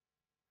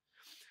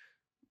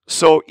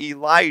 So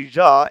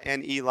Elijah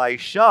and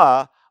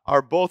Elisha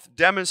are both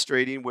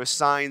demonstrating with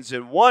signs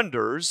and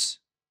wonders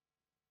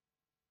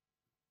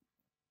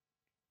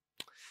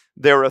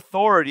their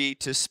authority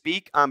to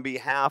speak on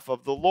behalf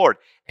of the Lord.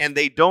 And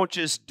they don't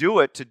just do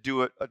it to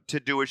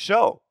do a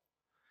show.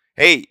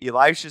 Hey,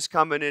 Elisha's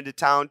coming into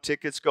town.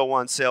 Tickets go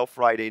on sale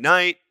Friday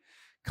night.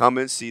 Come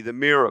and see the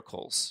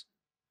miracles.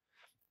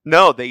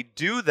 No, they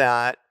do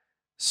that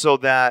so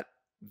that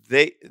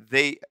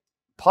they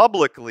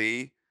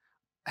publicly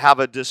have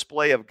a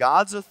display of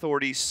God's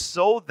authority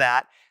so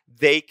that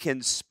they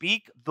can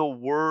speak the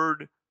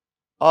word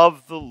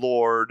of the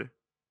Lord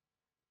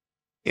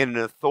in an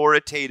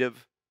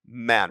authoritative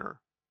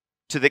manner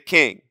to the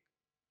king.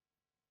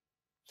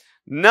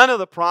 None of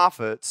the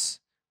prophets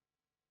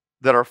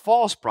that are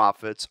false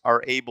prophets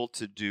are able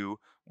to do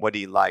what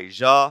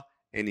Elijah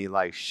and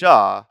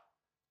Elisha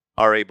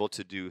are able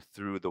to do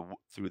through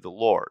the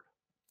Lord.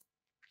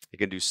 They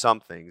can do some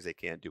things, they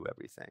can't do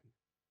everything.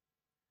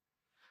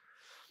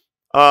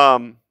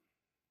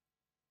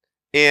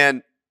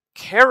 And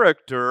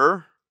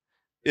character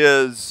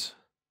is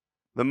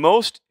the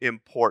most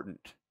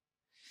important.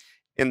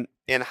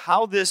 And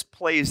how this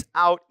plays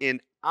out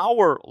in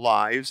our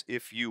lives,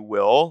 if you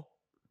will,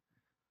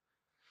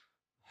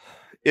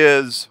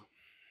 is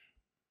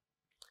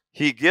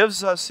he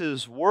gives us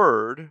his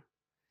word,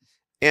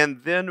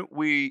 and then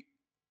we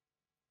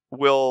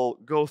will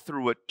go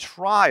through a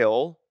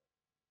trial,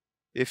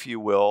 if you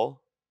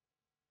will.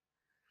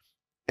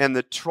 And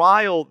the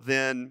trial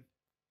then,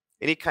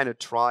 any kind of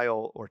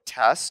trial or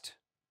test,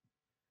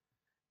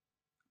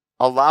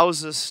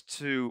 allows us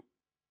to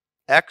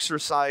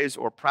exercise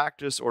or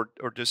practice or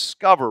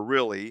discover,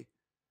 really.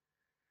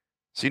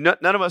 See, none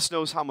of us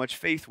knows how much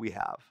faith we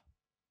have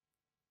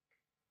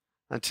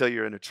until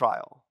you're in a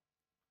trial,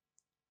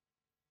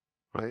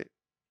 right?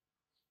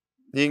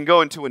 You can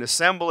go into an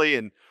assembly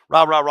and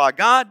rah, rah, rah,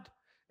 God,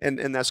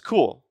 and that's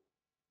cool.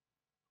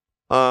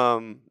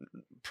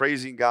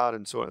 Praising God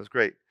and so on is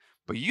great.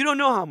 But you don't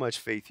know how much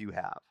faith you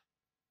have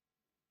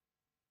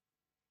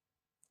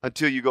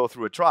until you go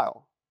through a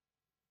trial.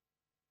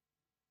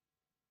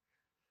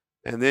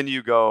 And then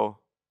you go,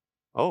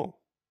 oh,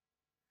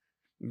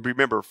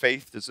 remember,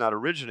 faith does not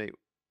originate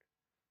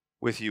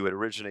with you. It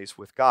originates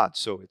with God.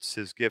 So it's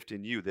his gift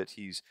in you that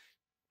he's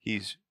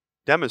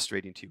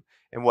demonstrating to you.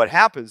 And what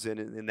happens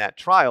in that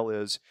trial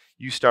is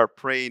you start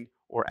praying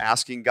or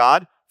asking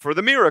God for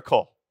the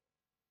miracle.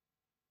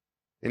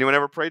 Anyone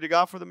ever prayed to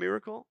God for the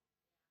miracle?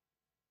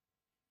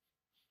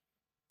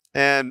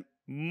 And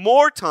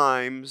more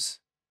times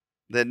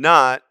than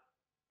not,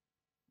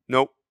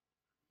 nope.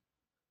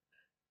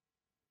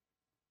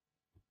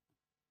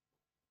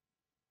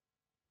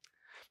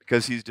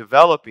 Because he's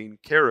developing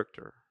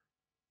character.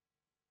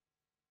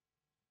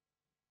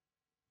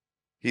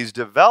 He's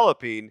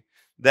developing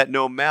that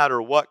no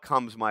matter what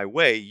comes my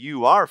way,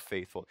 you are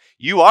faithful.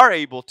 You are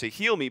able to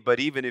heal me, but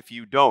even if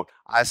you don't,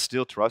 I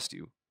still trust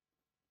you.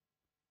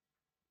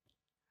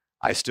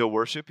 I still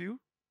worship you.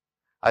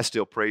 I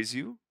still praise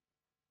you.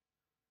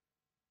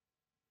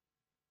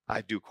 I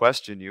do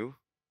question you.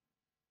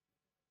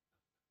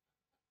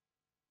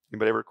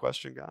 Anybody ever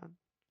question God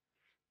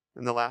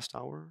in the last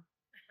hour?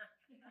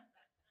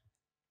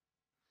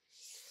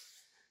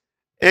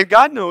 And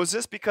God knows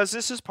this because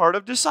this is part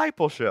of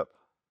discipleship.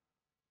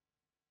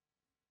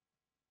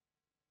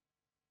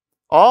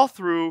 All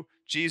through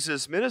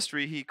Jesus'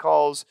 ministry, he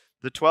calls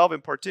the 12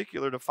 in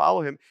particular to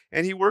follow him,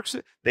 and he works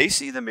it. They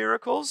see the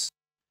miracles.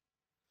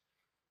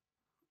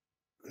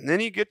 And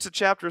then you get to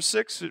chapter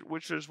 6,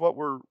 which is what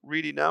we're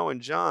reading now in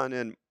John,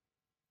 and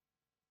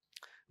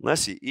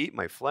unless you eat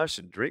my flesh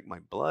and drink my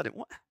blood, and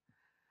what?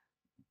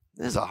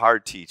 This is a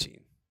hard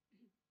teaching.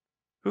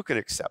 Who can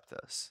accept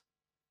this?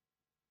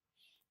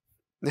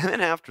 And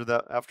then after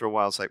a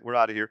while, it's like, we're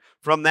out of here.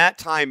 From that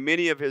time,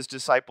 many of his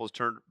disciples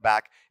turned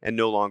back and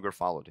no longer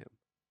followed him.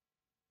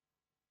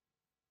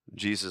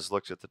 Jesus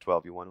looked at the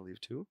 12. You want to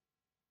leave too?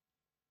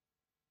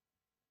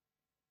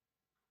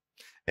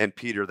 And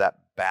Peter, that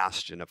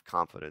bastion of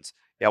confidence.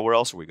 Yeah, where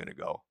else are we going to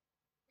go?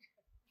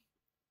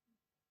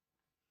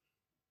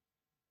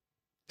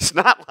 It's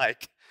not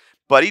like,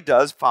 but he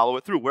does follow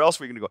it through. Where else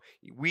are we going to go?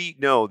 We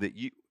know that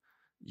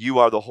you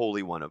are the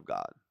Holy One of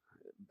God.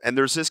 And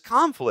there's this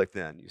conflict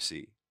then, you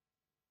see.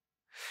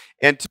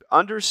 And to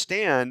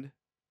understand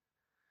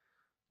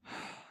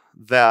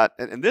that,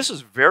 and this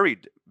is very,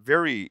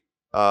 very,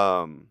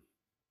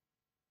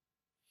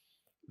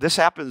 this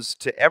happens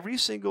to every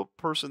single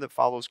person that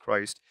follows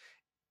Christ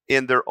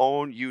in their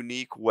own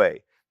unique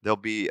way. There'll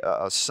be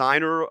a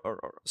sign or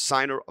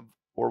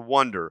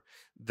wonder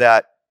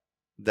that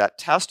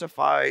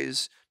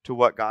testifies to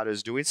what God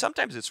is doing.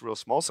 Sometimes it's real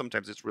small,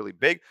 sometimes it's really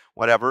big,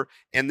 whatever.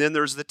 And then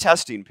there's the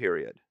testing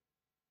period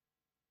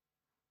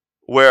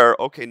where,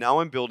 okay, now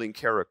I'm building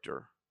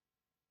character.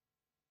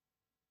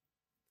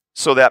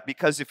 So that,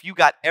 because if you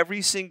got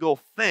every single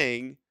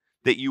thing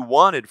that you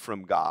wanted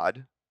from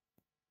God,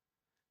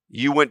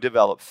 you wouldn't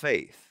develop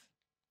faith.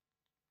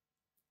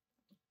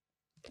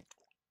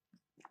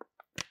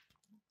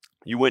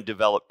 You wouldn't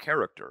develop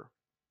character.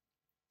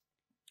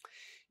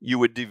 You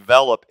would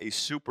develop a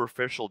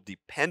superficial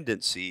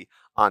dependency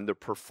on the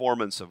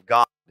performance of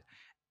God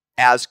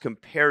as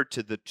compared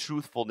to the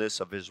truthfulness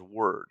of His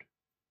Word.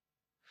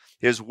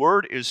 His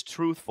Word is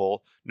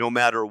truthful no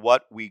matter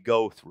what we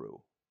go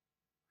through.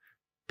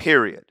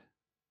 Period.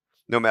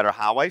 No matter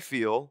how I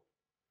feel,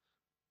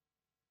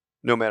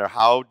 no matter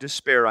how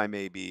despair I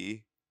may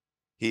be,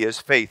 He is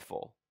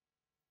faithful.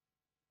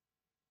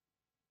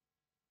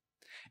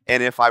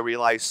 And if I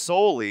rely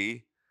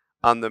solely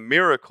on the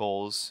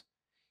miracles,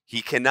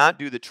 He cannot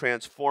do the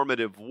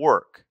transformative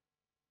work.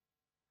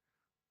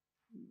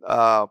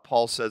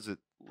 Paul says it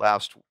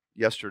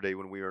yesterday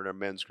when we were in our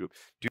men's group.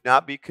 Do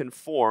not be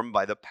conformed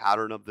by the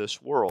pattern of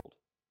this world,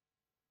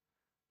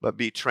 but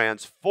be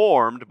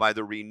transformed by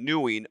the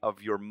renewing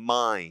of your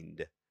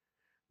mind,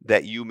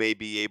 that you may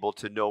be able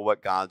to know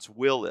what God's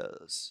will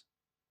is.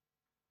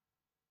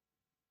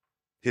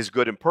 His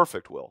good and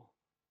perfect will.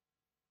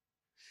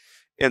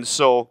 And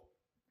so,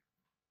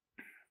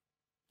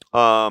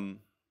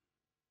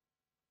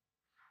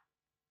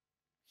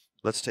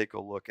 let's take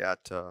a look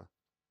at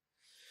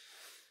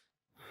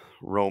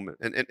Roman.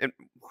 And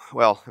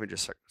well, let me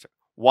just say,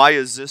 why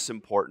is this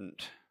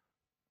important?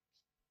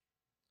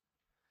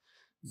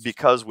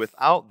 Because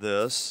without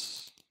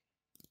this,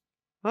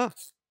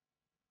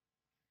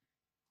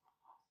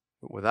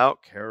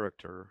 without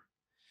character,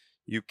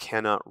 you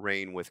cannot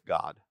reign with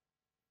God.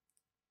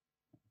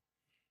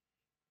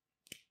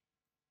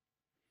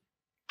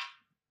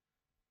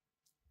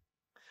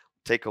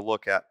 Take a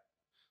look at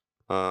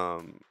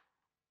the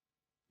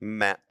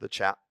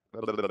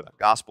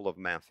Gospel of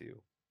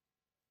Matthew.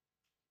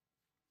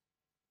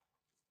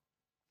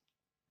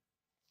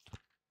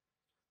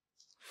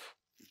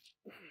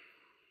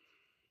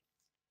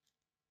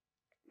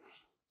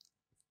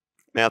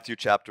 Matthew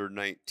chapter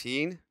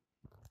 19.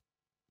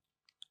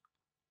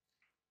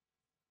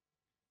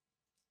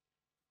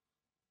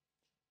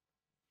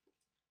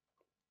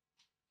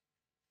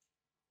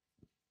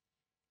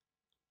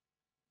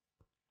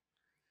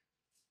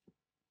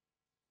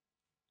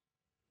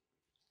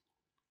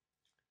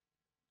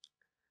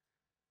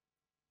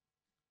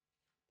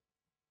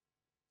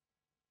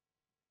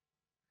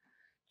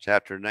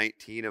 Chapter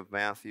 19 of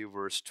Matthew,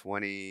 verse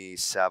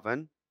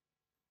 27.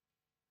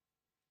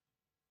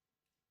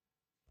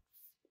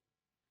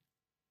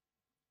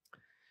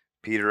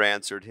 Peter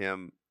answered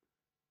him,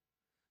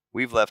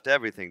 "We've left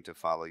everything to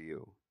follow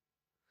you.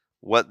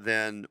 What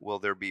then will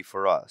there be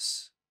for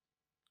us?"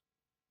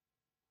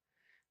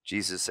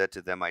 Jesus said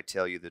to them, "I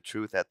tell you the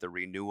truth, at the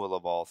renewal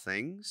of all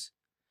things,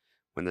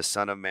 when the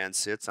Son of Man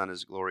sits on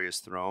his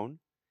glorious throne,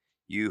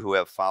 you who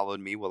have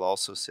followed me will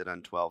also sit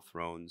on 12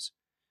 thrones,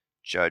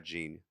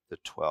 judging the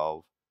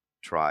 12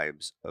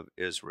 tribes of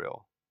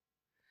Israel.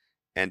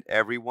 And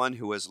everyone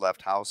who has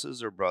left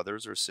houses or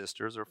brothers or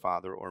sisters or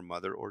father or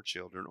mother or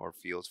children or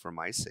fields for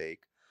my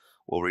sake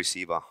will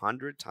receive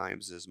 100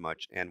 times as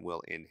much and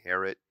will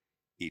inherit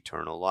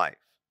eternal life."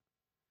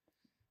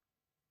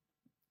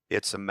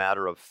 It's a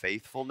matter of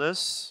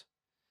faithfulness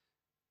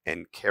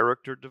and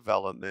character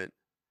development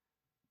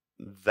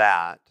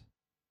that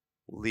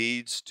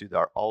leads to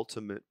our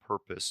ultimate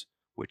purpose,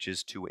 which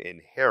is to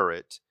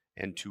inherit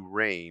and to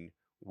reign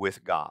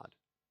with God.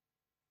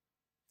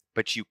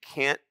 But you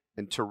can't,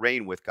 and to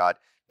reign with God.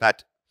 In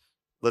fact,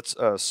 let's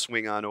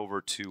swing on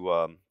over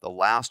to the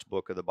last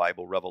book of the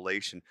Bible,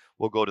 Revelation.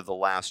 We'll go to the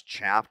last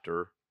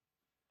chapter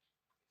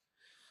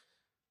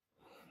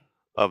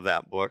of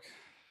that book.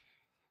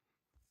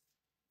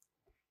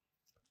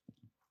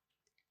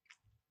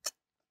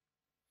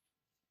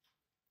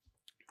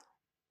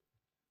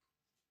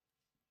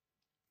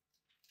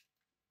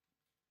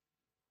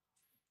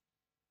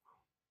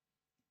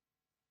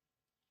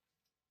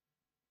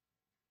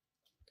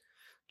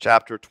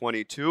 Chapter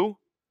 22.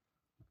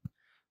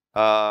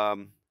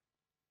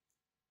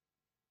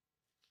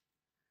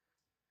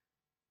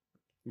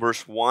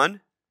 Verse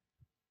 1.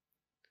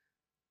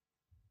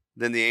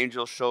 Then the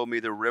angel showed me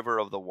the river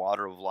of the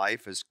water of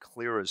life, as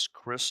clear as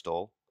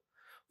crystal,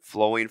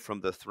 flowing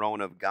from the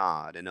throne of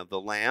God and of the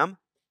Lamb,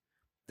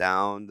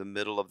 down the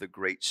middle of the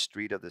great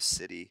street of the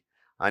city.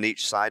 On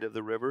each side of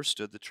the river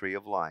stood the tree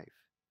of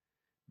life,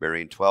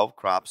 bearing 12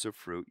 crops of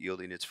fruit,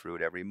 yielding its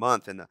fruit every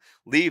month. And the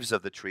leaves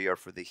of the tree are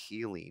for the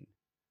healing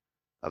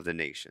of the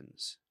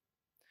nations.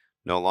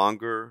 No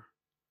longer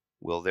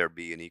will there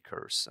be any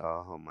curse.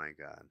 Oh my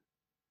God.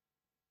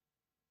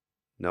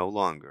 No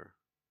longer.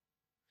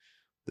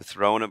 The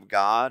throne of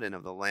God and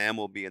of the Lamb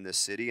will be in the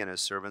city, and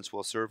his servants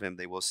will serve him.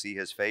 They will see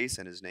his face,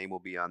 and his name will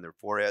be on their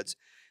foreheads.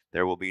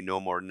 There will be no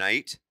more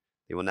night.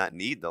 They will not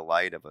need the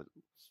light of a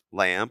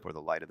lamp or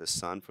the light of the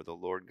sun, for the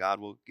Lord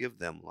God will give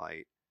them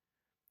light,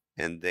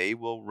 and they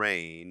will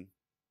reign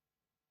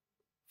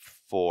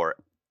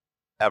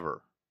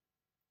forever.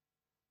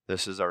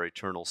 This is our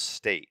eternal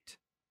state,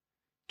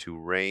 to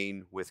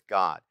reign with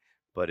God,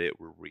 but it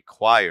will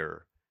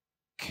require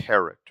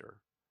character.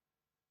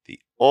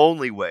 The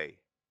only way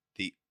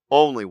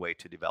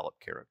to develop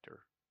character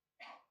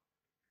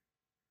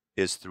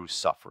is through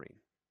suffering.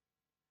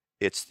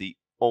 It's the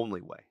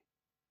only way.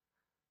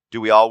 Do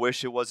we all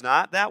wish it was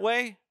not that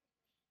way?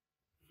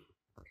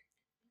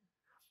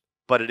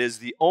 But it is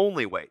the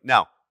only way.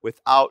 Now,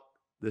 without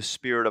the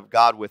Spirit of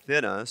God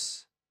within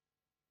us,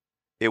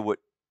 the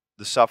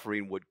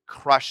suffering would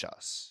crush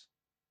us.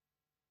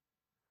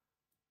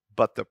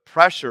 But the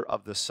pressure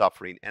of the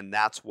suffering, and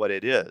that's what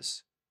it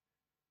is.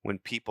 When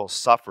people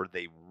suffer,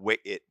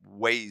 it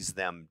weighs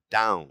them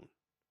down.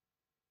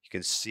 You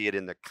can see it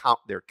in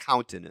their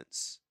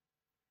countenance.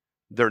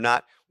 They're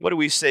not, what do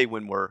we say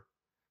when we're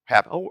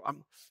happy?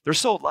 They're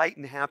so light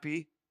and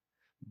happy.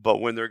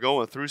 But when they're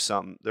going through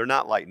something, they're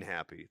not light and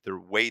happy. They're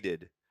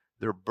weighted.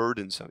 They're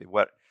burdensome.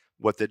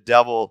 What the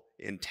devil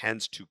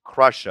intends to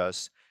crush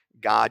us,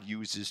 God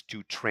uses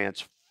to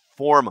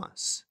transform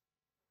us.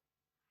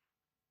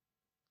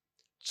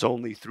 It's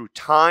only through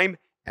time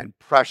and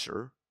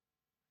pressure,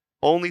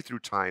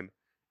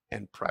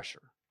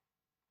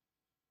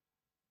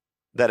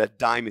 that a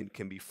diamond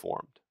can be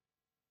formed.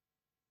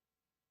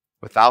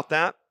 Without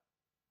that,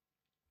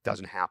 it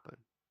doesn't happen.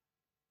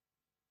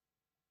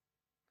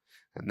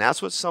 And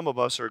that's what some of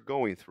us are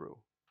going through.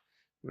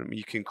 I mean,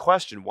 you can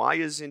question, why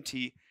isn't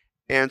he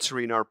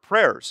answering our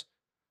prayers?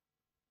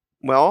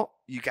 Well,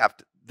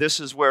 this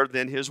is where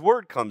then his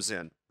word comes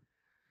in.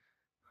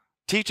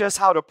 Teach us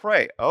how to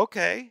pray.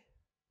 Okay.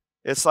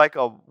 It's like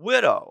a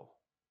widow.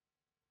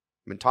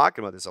 I've been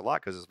talking about this a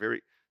lot because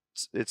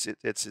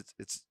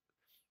it's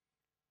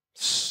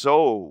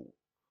so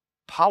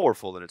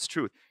powerful in its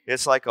truth.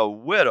 It's like a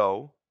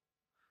widow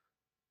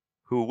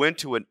who went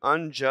to an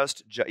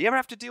unjust judge. You ever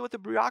have to deal with the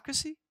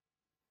bureaucracy?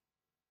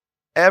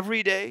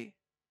 Every day,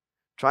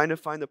 trying to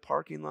find the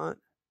parking lot.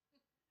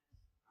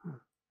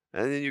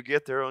 And then you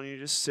get there and you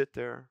just sit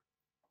there.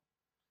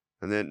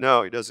 And then,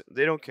 no,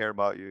 they don't care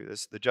about you.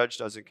 The judge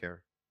doesn't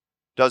care.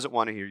 Doesn't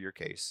want to hear your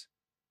case.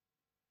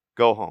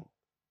 Go home.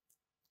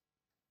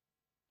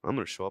 I'm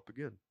going to show up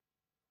again.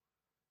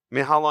 I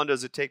mean, how long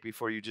does it take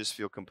before you just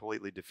feel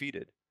completely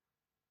defeated?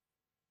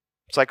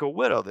 It's like a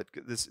widow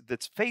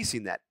that's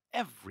facing that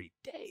every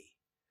day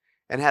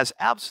and has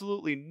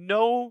absolutely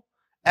no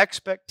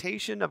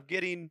expectation of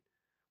getting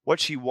what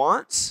she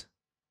wants.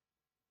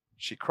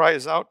 She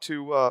cries out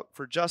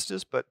for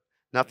justice, but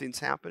nothing's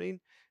happening.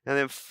 And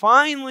then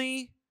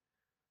finally,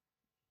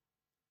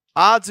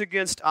 odds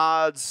against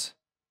odds,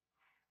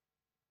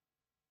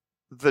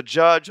 the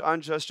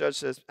unjust judge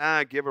says,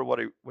 give her what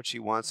she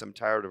wants. I'm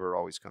tired of her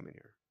always coming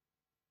here.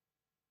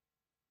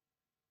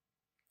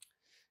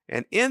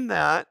 And in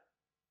that,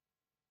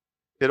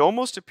 it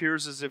almost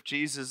appears as if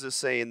Jesus is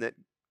saying that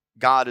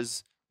God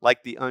is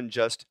like the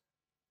unjust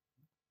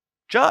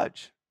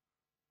judge.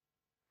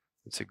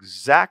 It's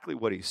exactly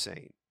what he's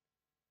saying.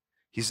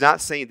 He's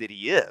not saying that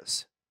he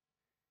is.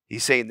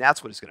 He's saying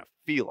that's what it's going to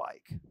feel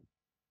like.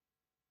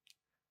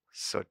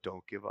 So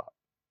don't give up.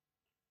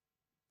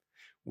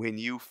 When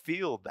you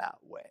feel that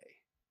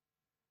way,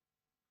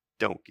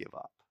 don't give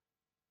up.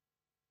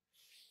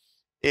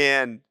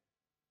 And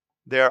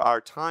there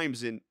are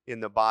times in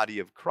the body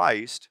of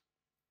Christ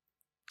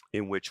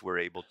in which we're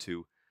able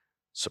to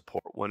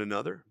support one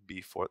another,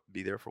 be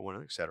there for one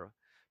another, etc.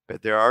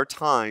 But there are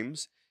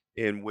times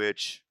in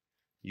which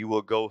you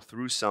will go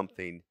through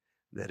something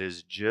that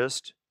is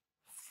just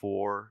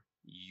for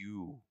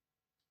you.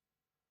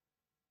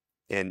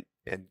 And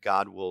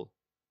God will,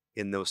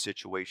 in those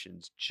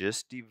situations,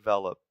 just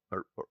develop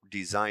or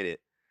design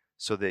it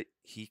so that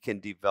he can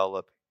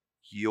develop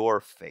your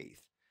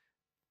faith.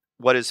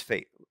 What is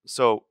faith?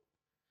 So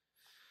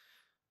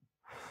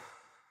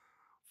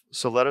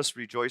let us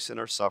rejoice in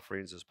our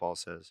sufferings, as Paul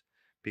says,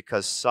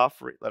 because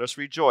suffering, let us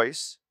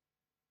rejoice.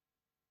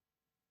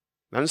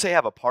 I don't say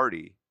have a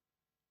party.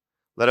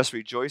 Let us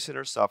rejoice in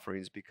our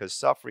sufferings because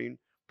suffering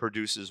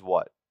produces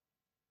what?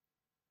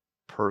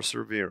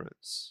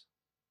 Perseverance.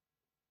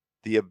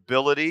 The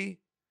ability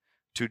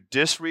to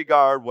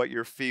disregard what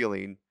you're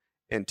feeling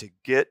and to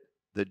get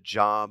the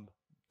job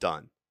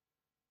done.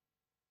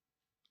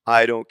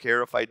 I don't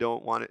care if I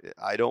don't want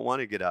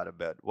to get out of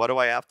bed. What do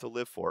I have to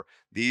live for?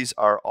 These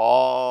are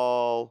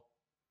all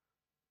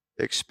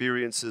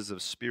experiences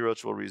of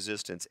spiritual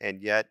resistance,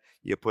 and yet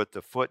you put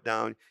the foot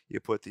down, you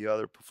put the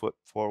other foot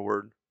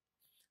forward,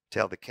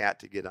 tell the cat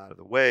to get out of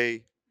the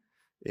way,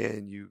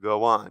 and you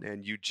go on,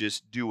 and you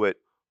just do it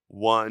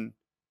one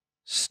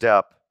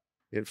step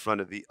in front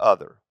of the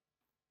other.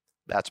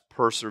 That's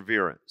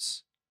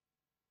perseverance.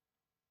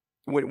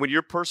 When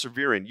you're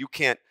persevering, you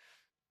can't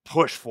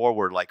push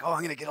forward like, oh,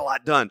 I'm going to get a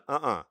lot done.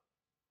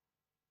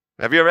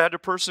 Have you ever had to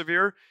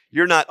persevere?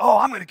 You're not, oh,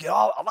 I'm going to get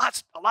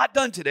a lot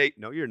done today.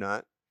 No, you're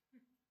not.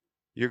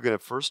 You're going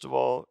to, first of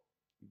all,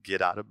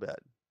 get out of bed.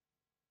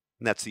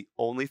 And that's the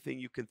only thing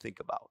you can think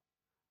about.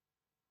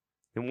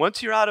 And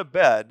once you're out of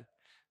bed,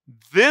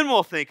 then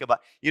we'll think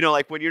about,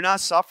 like when you're not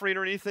suffering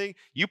or anything,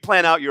 you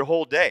plan out your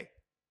whole day.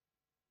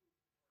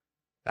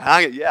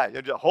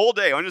 The whole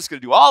day. I'm just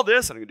going to do all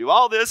this. I'm going to do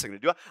all this. I'm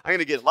going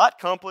to get a lot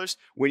accomplished.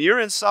 When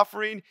you're in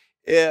suffering,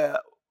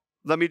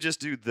 let me just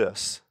do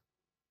this.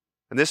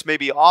 And this may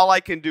be all I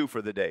can do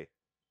for the day.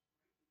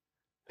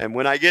 And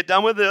when I get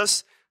done with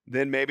this,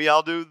 then maybe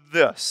I'll do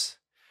this.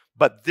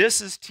 But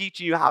this is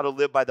teaching you how to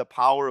live by the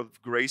power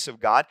of grace of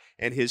God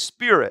and His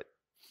Spirit.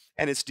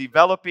 And it's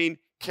developing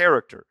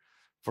character.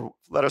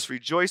 Let us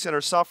rejoice in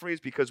our sufferings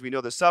because we know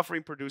the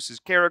suffering produces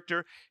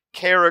character.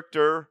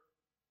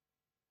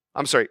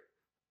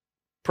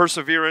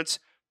 Perseverance.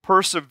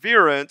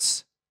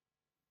 Perseverance,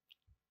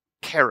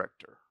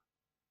 character.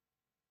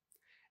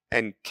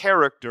 And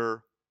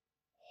character,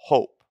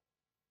 hope.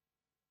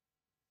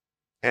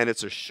 And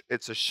it's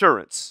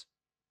assurance,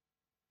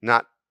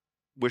 not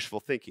wishful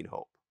thinking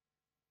hope.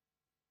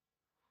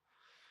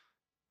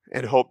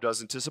 And hope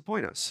doesn't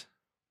disappoint us.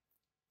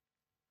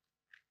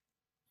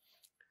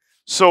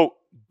 So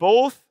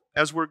both,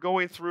 as we're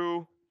going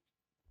through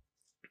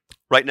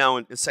right now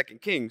in 2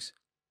 Kings,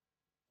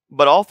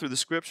 but all through the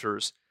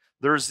scriptures,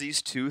 there's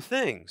these two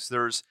things.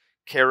 There's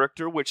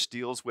character, which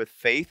deals with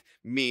faith,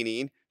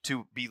 meaning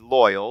to be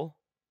loyal.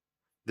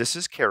 This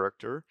is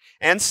character.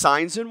 And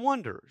signs and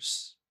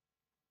wonders.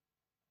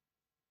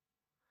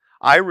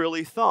 I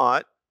really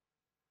thought,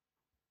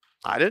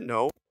 I didn't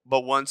know,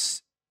 but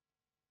once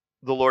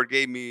the Lord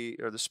gave me,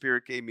 or the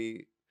Spirit gave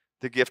me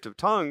the gift of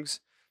tongues,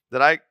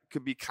 that I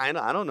could be kind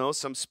of,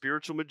 some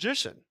spiritual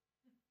magician.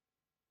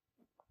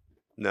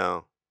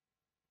 No,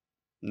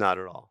 not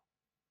at all.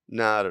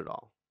 Not at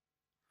all.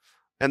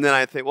 And then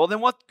I think, well, then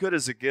what good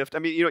is a gift? I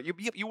mean,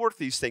 you work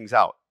these things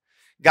out.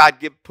 God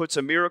puts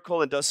a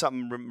miracle and does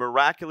something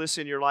miraculous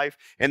in your life,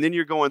 and then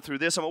you're going through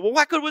this. I'm like, well,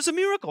 what good was a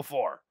miracle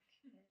for?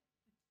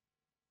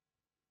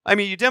 I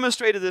mean, you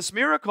demonstrated this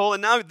miracle,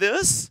 and now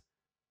this?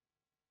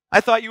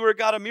 I thought you were a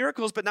God of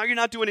miracles, but now you're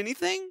not doing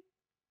anything?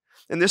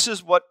 And this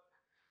is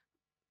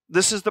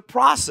the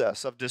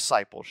process of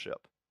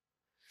discipleship.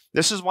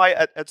 This is why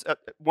at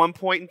one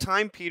point in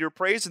time, Peter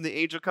prays and the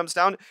angel comes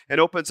down and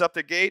opens up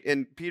the gate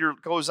and Peter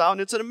goes out and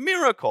it's a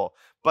miracle.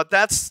 But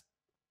that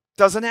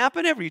doesn't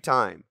happen every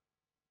time.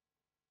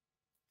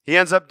 He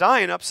ends up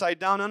dying upside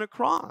down on a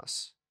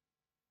cross.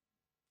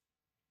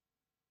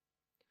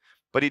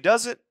 But he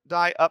doesn't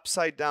die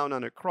upside down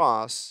on a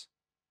cross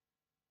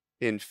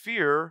in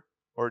fear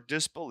or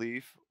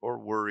disbelief or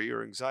worry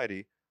or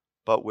anxiety,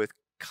 but with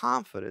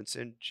confidence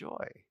and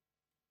joy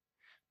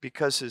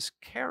because his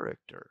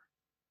character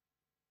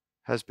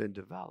has been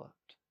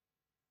developed.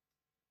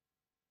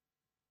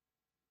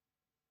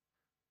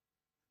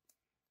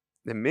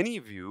 And many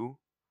of you,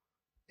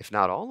 if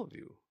not all of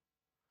you,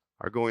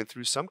 are going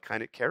through some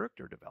kind of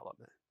character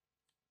development.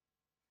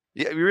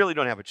 You really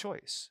don't have a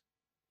choice.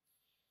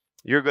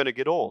 You're going to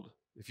get old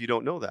if you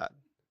don't know that.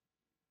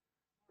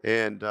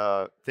 And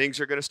things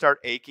are going to start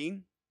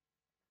aching.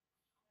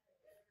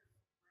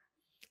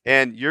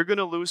 And you're going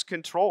to lose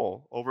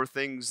control over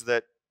things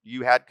that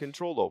you had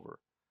control over.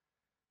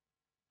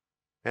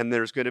 And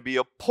there's going to be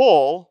a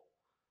pull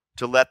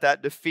to let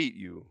that defeat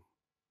you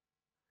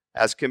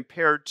as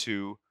compared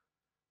to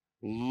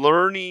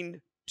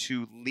learning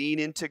to lean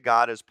into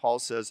God, as Paul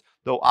says,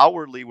 though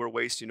outwardly we're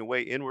wasting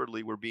away,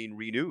 inwardly we're being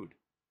renewed.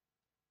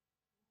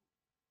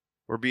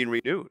 We're being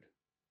renewed.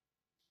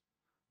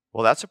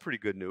 Well, that's a pretty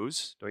good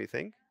news, don't you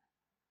think?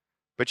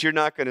 But you're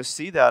not going to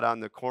see that on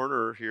the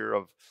corner here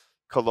of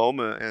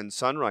Coloma and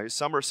Sunrise,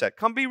 Somerset,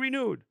 come be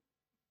renewed.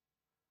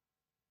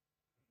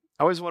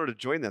 I always wanted to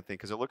join that thing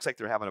because it looks like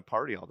they're having a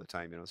party all the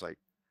time. It's like,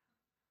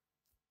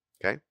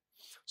 okay.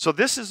 So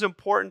this is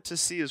important to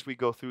see as we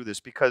go through this,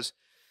 because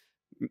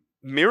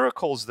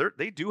miracles,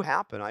 they do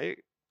happen.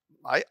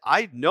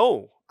 I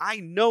know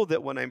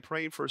that when I'm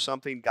praying for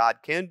something, God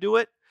can do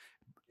it.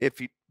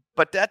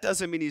 But that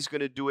doesn't mean he's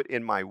going to do it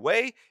in my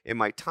way, in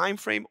my time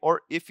frame,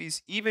 or if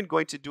he's even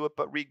going to do it.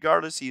 But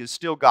regardless, he is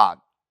still God,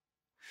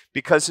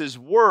 because his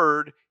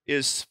word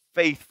is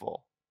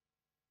faithful,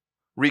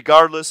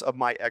 regardless of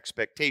my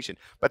expectation.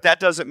 But that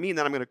doesn't mean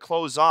that I'm going to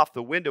close off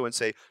the window and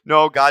say,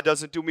 no, God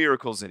doesn't do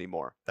miracles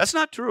anymore. That's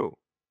not true.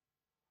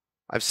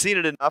 I've seen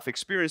it enough,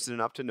 experienced it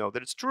enough to know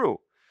that it's true.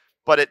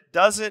 But it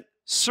doesn't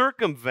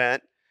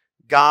circumvent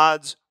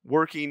God's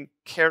working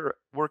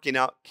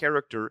out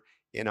character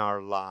in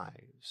our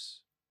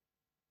lives.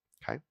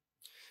 Okay?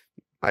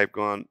 I've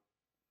gone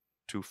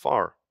too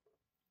far.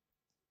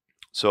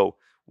 So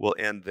we'll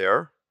end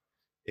there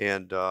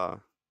and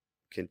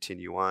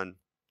continue on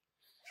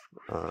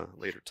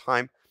later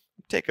time.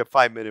 Take a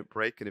 5-minute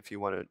break, and if you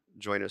want to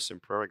join us in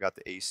prayer, I got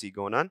the AC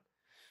going on.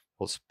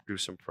 We'll do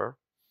some prayer.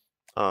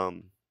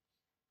 And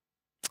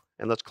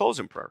let's close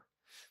in prayer.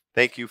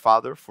 Thank you,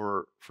 Father,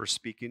 for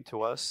speaking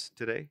to us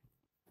today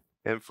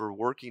and for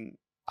working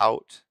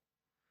out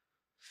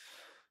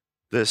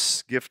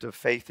this gift of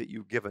faith that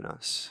you've given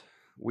us.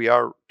 We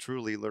are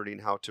truly learning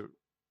how to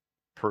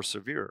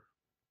persevere.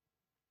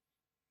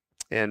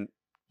 And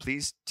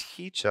please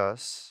teach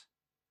us,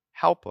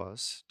 help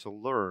us to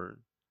learn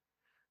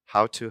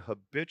how to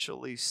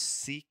habitually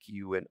seek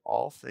you in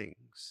all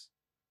things,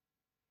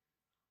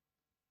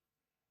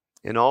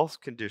 in all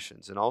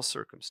conditions, in all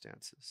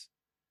circumstances.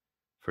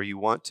 For you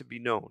want to be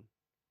known,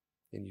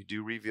 and you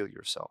do reveal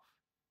yourself.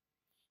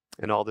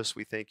 And all this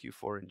we thank you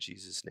for in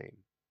Jesus' name.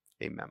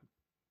 Amen.